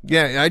everywhere.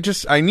 Yeah,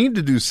 I need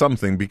to do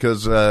something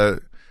because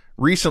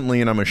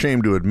recently, and I'm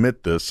ashamed to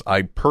admit this,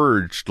 I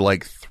purged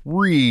like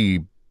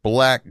 3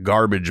 black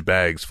garbage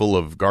bags full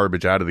of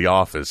garbage out of the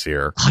office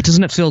here. Oh,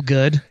 doesn't it feel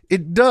good?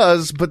 It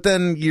does, but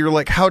then you're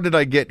like, how did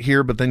I get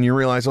here? But then you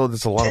realize, oh,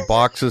 there's a lot of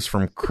boxes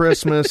from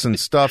Christmas and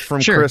stuff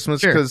from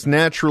Christmas, because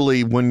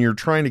naturally when you're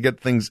trying to get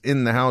things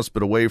in the house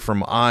but away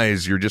from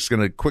eyes, you're just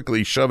going to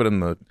quickly shove it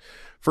in the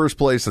first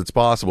place that's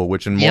possible,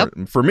 which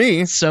for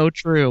me, so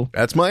true.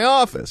 That's my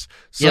office.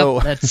 So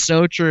that's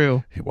so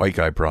true. White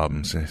guy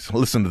problems.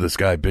 Listen to this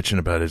guy bitching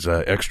about his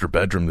extra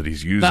bedroom that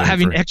he's using. About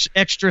having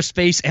extra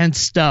space and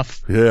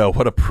stuff. Yeah,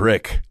 what a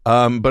prick.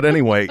 But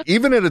anyway,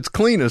 even at its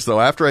cleanest, though,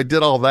 after I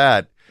did all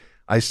that,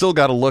 I still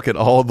got to look at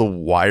all the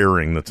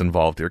wiring that's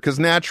involved here, because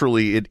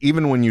naturally,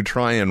 even when you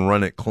try and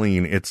run it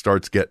clean, it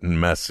starts getting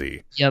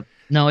messy. Yep.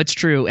 No, it's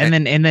true. And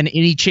then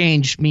any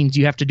change means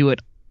you have to do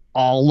it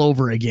all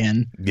over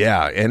again.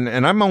 Yeah,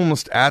 and I'm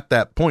almost at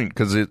that point,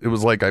 because it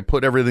was like I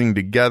put everything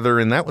together,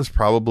 and that was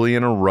probably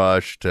in a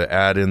rush to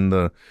add in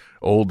the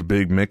old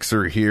big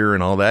mixer here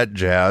and all that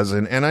jazz,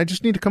 and I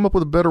just need to come up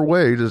with a better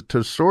way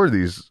to store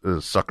these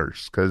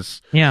suckers,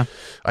 because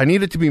I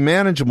need it to be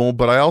manageable,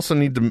 but I also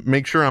need to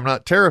make sure I'm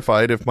not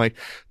terrified if my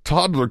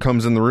toddler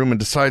comes in the room and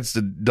decides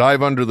to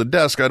dive under the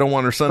desk. I don't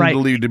want her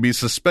suddenly to be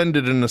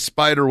suspended in a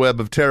spider web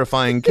of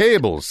terrifying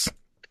cables.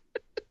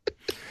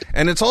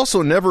 And it's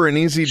also never an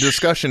easy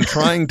discussion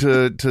trying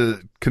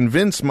to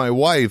convince my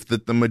wife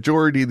that the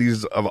majority of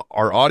these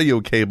are audio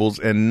cables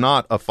and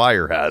not a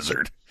fire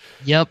hazard.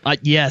 Yep.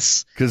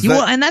 Yes.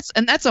 And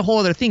that's a whole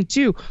other thing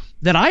too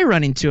that I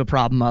run into a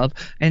problem of.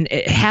 And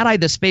had I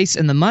the space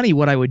and the money,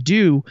 what I would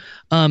do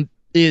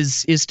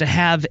is to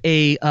have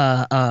a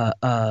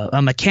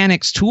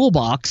mechanic's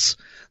toolbox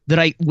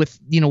that with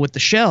the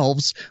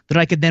shelves that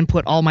I could then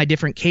put all my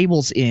different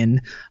cables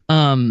in.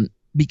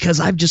 Because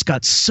I've just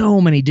got so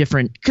many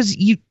different, because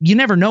you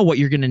never know what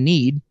you're going to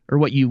need or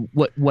what you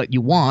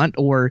want,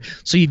 or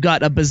so you've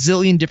got a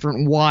bazillion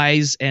different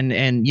Ys and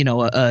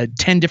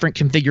 10 different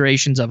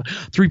configurations of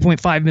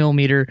 3.5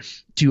 millimeter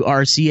to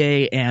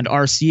RCA and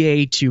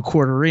RCA to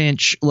 1/4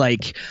 inch.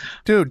 Like,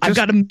 dude, I've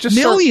got a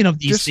million of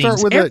these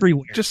things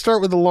everywhere. Just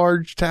start with a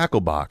large tackle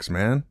box,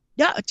 man.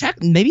 Yeah,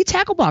 maybe a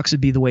tackle box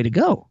would be the way to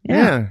go.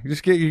 Yeah,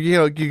 just get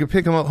you can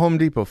pick them up Home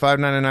Depot,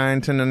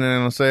 $5.99,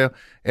 $10.99 on sale,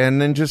 and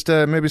then just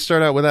maybe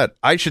start out with that.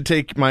 I should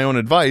take my own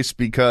advice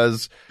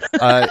because,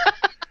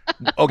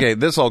 okay,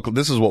 this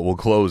is what we'll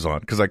close on,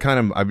 because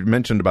I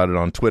mentioned about it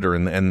on Twitter,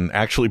 and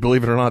actually,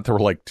 believe it or not, there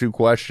were like 2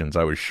 questions.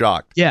 I was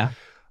shocked. Yeah.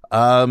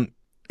 A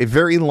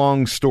very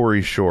long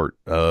story short,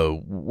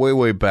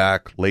 way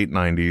back, late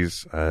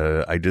 90s,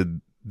 I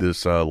did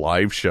this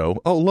live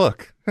show. Oh,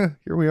 look,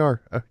 here we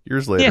are,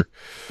 years later.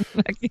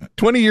 Yeah.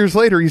 20 years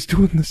later, he's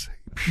doing the same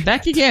shit.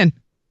 Back again.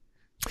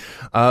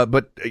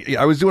 But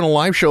I was doing a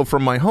live show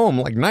from my home,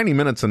 like 90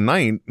 minutes a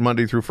night,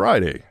 Monday through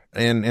Friday,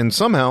 and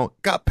somehow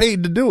got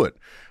paid to do it.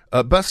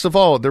 Best of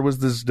all, there was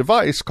this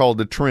device called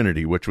the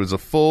Trinity, which was a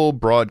full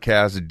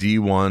broadcast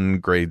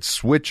D1 grade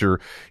switcher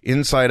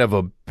inside of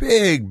a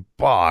big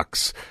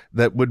box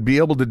that would be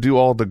able to do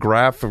all the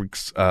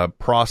graphics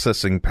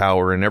processing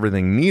power and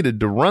everything needed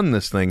to run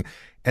this thing.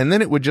 And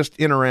then it would just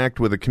interact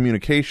with a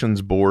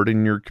communications board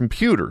in your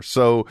computer.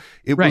 So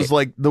it was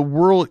like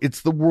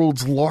it's the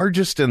world's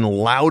largest and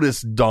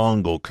loudest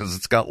dongle, because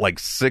it's got like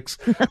 6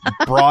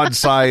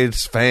 broadside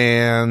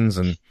fans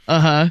and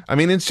I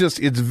mean, it's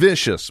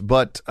vicious,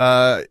 but,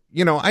 I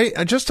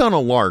just on a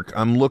lark,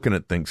 I'm looking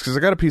at things because I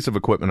got a piece of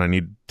equipment I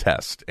need to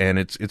test, and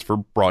it's for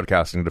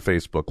broadcasting to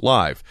Facebook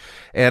Live.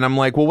 And I'm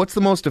like, well, what's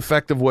the most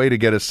effective way to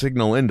get a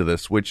signal into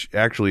this? Which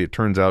actually, it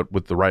turns out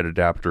with the right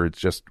adapter, it's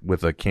just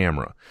with a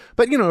camera.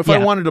 But, if I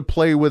wanted to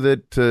play with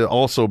it to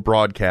also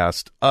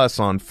broadcast us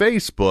on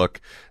Facebook,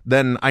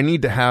 then I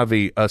need to have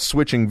a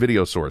switching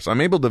video source.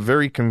 I'm able to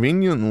very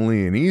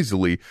conveniently and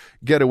easily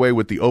get away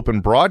with the open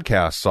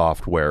broadcast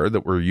software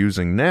that we're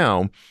using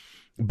now,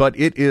 but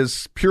it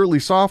is purely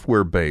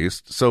software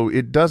based, so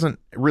it doesn't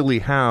really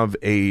have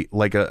a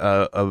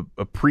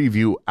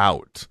preview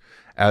out,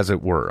 as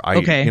it were.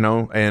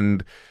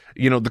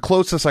 The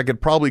closest I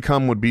could probably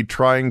come would be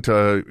trying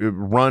to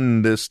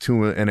run this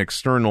to an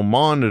external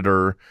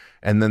monitor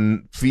and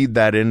then feed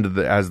that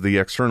into as the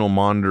external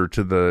monitor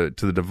to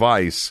the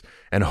device,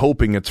 and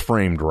hoping it's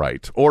framed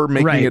right, or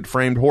making it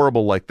framed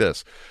horrible like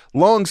this.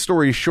 Long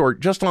story short,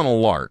 just on a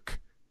lark,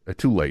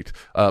 too late,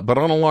 but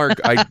on a lark,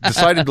 I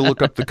decided to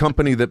look up the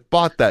company that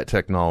bought that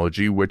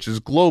technology, which is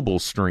Global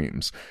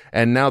Streams.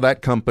 And now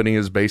that company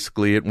is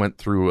basically, it went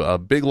through a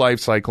big life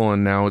cycle,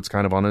 and now it's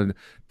kind of on a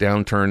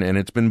downturn, and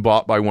it's been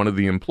bought by one of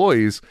the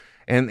employees.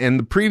 And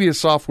the previous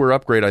software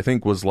upgrade, I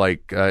think, was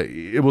like,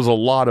 it was a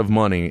lot of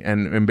money.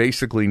 And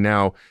basically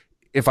now,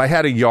 if I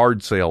had a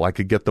yard sale, I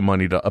could get the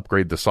money to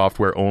upgrade the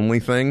software only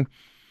thing.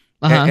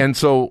 And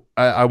so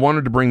I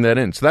wanted to bring that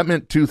in. So that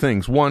meant 2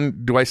 things.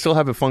 One, do I still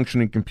have a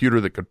functioning computer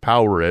that could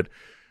power it?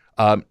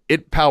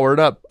 It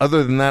powered up.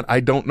 Other than that, I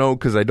don't know,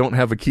 because I don't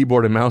have a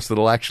keyboard and mouse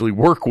that'll actually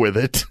work with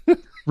it.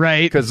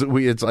 Right. Because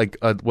it's like,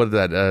 what is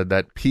that?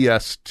 That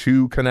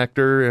PS2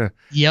 connector.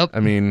 Yep. I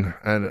mean,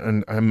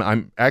 and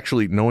I'm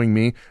actually, knowing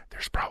me,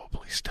 there's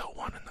probably still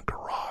one in the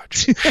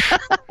garage.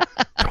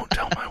 Don't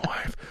tell my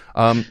wife.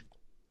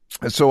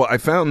 So I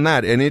found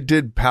that, and it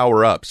did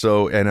power up.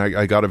 So, and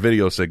I got a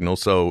video signal,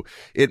 so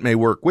it may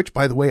work. Which,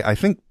 by the way, I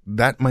think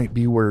that might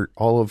be where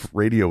all of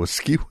Radio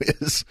Askew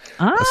is.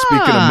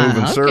 Speaking of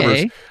moving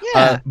servers.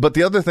 Yeah. But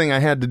the other thing I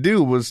had to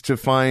do was to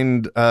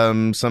find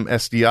some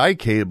SDI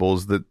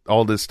cables that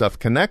all this stuff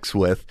connects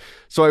with.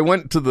 So I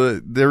went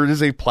to there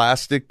is a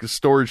plastic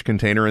storage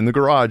container in the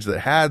garage that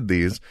had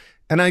these.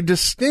 And I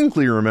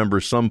distinctly remember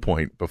some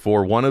point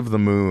before one of the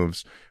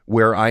moves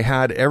where I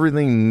had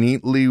everything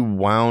neatly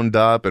wound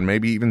up and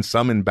maybe even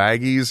some in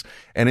baggies.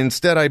 And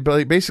instead I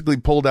basically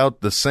pulled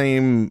out the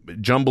same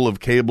jumble of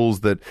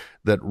cables that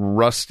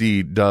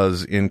Rusty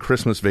does in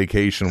Christmas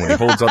Vacation when he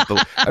holds up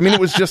it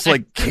was just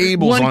like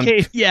cables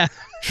yeah.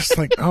 Just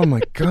like, oh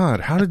my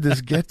God, how did this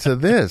get to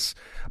this?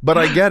 But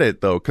I get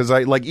it though, because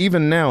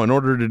even now, in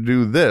order to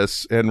do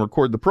this and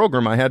record the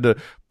program, I had to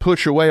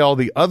push away all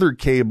the other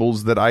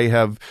cables that I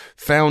have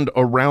found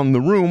around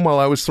the room while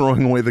I was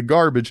throwing away the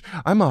garbage.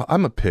 I'm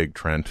a pig,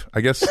 Trent.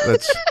 I guess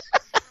that's.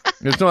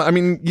 It's not. I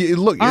mean,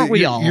 look. Aren't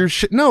we all? Your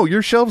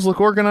shelves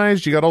look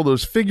organized. You got all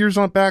those figures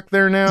on back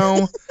there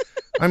now.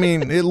 I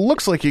mean, it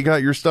looks like you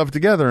got your stuff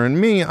together.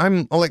 And me,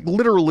 I'm like,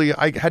 literally,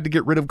 I had to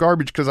get rid of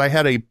garbage because I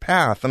had a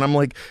path. And I'm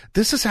like,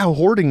 this is how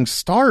hoarding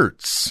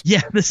starts.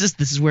 Yeah, this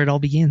is where it all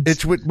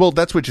begins. Well,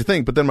 that's what you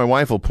think. But then my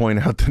wife will point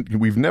out that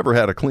we've never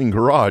had a clean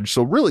garage.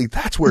 So really,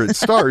 that's where it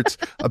starts.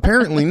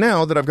 Apparently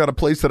now that I've got a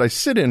place that I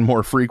sit in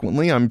more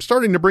frequently, I'm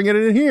starting to bring it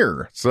in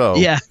here. So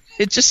yeah.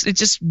 It's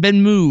just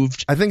been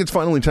moved. I think it's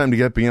finally time to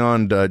get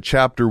beyond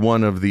chapter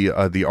 1 of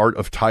the art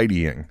of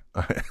tidying.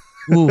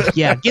 Ooh,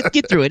 yeah,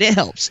 get through it. It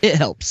helps. It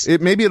helps.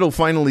 Maybe it'll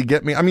finally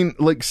get me. I mean,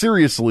 like,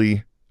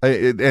 seriously,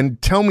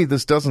 and tell me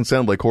this doesn't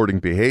sound like hoarding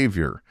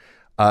behavior.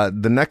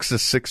 The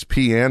Nexus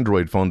 6P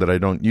Android phone that I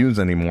don't use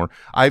anymore,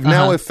 I've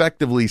now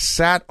effectively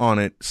sat on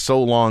it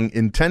so long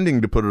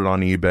intending to put it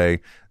on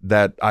eBay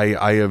that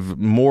I have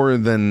more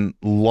than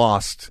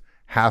lost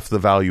half the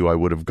value I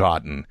would have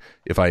gotten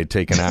if I had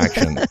taken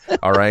action.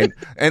 All right.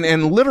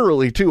 And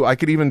literally too, I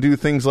could even do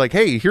things like,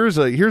 hey, here's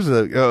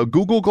a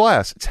Google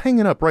Glass. It's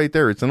hanging up right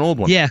there. It's an old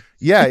one. Yeah.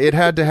 Yeah. It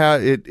had to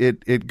have,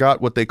 it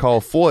got what they call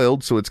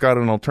foiled. So it's got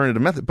an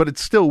alternative method, but it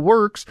still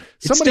works.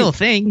 It's still a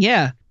thing.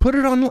 Yeah. Put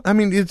it on. I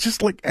mean, it's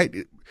just like,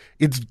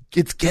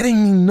 it's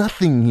getting me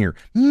nothing here.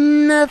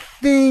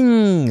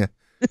 Nothing.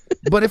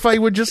 But if I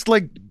would just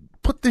like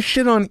put this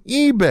shit on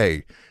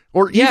eBay,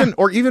 or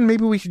even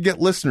maybe we could get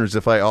listeners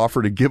if I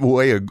offer to give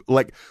away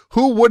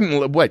who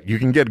wouldn't, what, you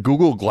can get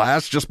Google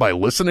Glass just by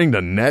listening to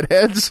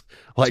Netheads?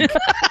 Like,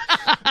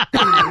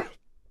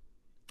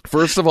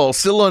 first of all,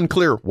 still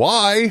unclear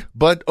why,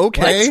 but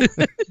okay.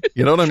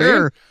 You know what I mean?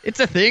 Sure, it's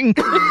a thing.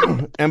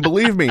 And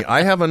believe me,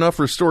 I have enough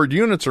restored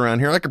units around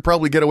here. I could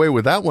probably get away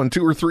with that one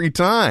 2 or 3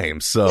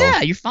 times. So yeah,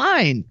 you're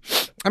fine.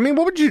 I mean,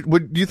 what do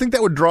you think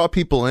that would draw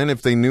people in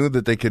if they knew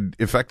that they could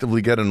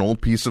effectively get an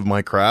old piece of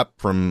my crap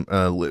from,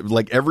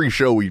 like every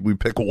show we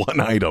pick one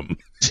item,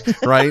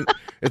 right?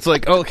 It's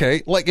like,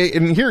 okay, like,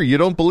 and here, you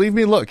don't believe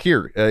me? Look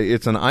here,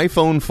 it's an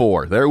iPhone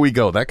 4. There we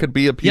go. That could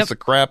be a piece of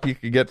crap you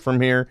could get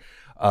from here.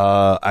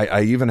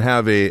 I even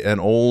have an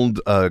old,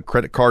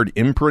 credit card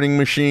imprinting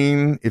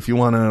machine. If you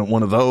want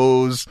one of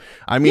those,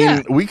 I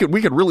mean, we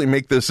could really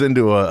make this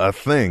into a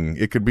thing.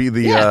 It could be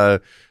the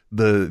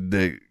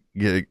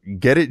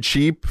get it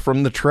cheap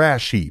from the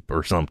trash heap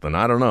or something.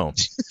 I don't know.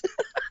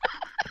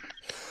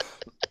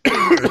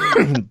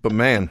 But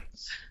man,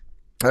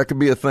 that could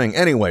be a thing.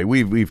 Anyway,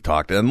 we've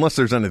talked. Unless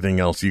there's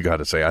anything else you got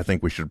to say, I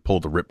think we should pull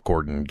the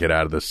ripcord and get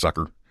out of this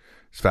sucker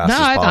as fast as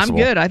possible.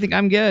 I'm good. I think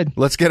I'm good.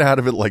 Let's get out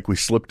of it like we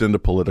slipped into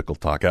political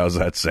talk. How's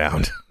that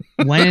sound?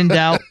 When in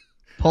doubt,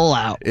 pull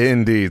out.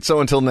 Indeed. So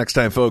until next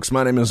time, folks,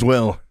 my name is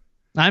Will.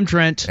 I'm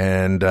Trent.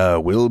 And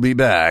we'll be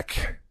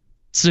back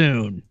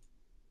soon.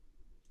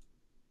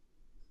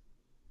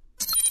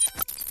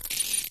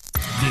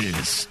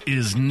 This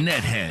is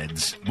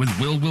Netheads with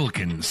Will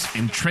Wilkins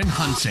and Trent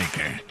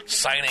Hunsaker.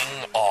 Signing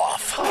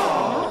off.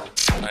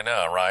 I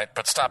know, right?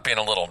 But stop being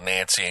a little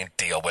Nancy and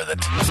deal with it.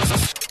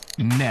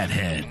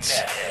 Netheads.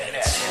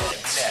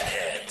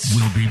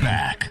 We'll be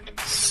back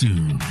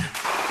soon.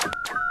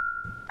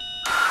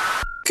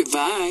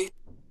 Goodbye.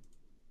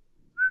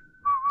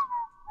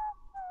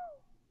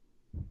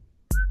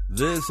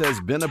 This has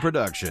been a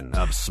production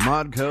of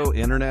Smodco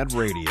Internet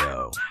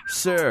Radio.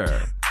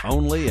 Sir,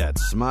 only at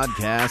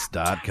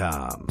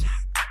smodcast.com.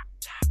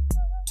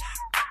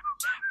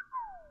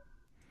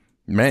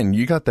 Man,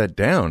 you got that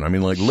down. I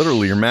mean, like,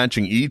 literally, you're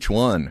matching each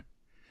one.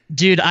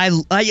 Dude, I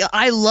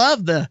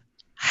love the...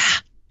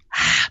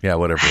 Yeah,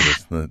 whatever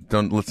it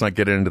is. Let's not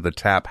get into the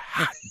tap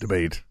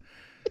debate.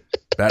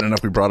 Bad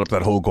enough we brought up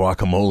that whole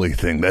guacamole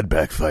thing. That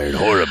backfired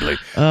horribly.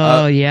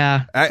 Oh,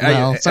 yeah.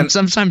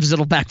 Sometimes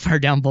it'll backfire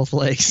down both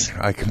legs.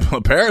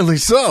 Apparently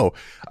so.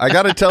 I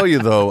got to tell you,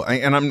 though,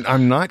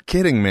 I'm not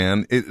kidding,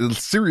 man.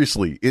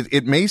 Seriously,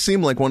 it may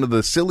seem like one of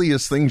the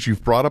silliest things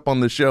you've brought up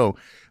on the show,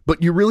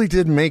 But you really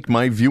did make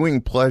my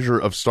viewing pleasure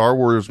of Star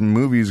Wars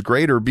movies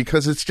greater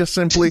because it's just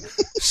simply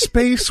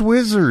space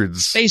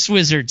wizards. Space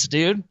wizards,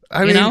 dude.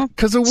 I mean,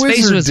 because a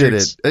wizard did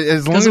it.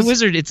 Because a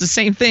wizard, it's the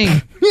same thing.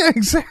 Yeah,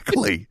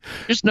 exactly.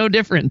 There's no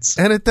difference.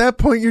 And at that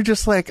point, you're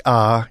just like,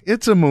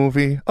 it's a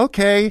movie.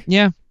 Okay.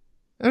 Yeah.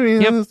 I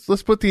mean,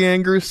 let's put the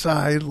anger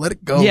aside. Let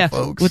it go,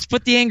 folks. Let's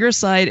put the anger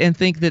aside and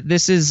think that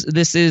this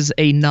is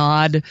a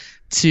nod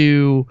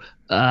to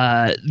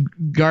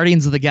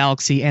Guardians of the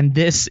Galaxy, and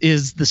this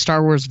is the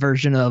Star Wars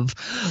version of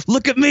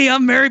 "Look at me,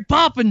 I'm Mary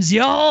Poppins,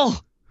 y'all."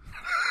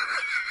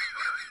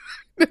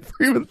 Never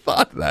even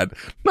thought of that.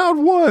 Not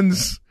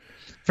once.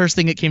 First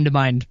thing that came to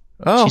mind.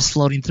 Oh. She's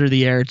floating through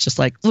the air. It's just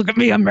like, look at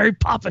me, I'm Mary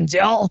Poppins,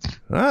 y'all.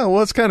 Oh,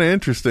 well, it's kind of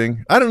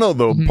interesting. I don't know,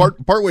 though.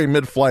 Partway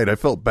mid-flight, I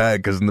felt bad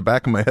because in the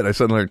back of my head, I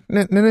suddenly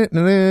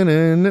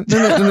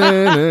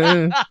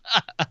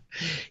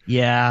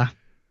Yeah.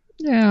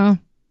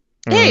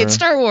 Hey, it's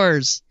Star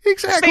Wars.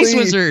 Exactly. Space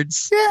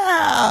wizards.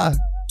 Yeah.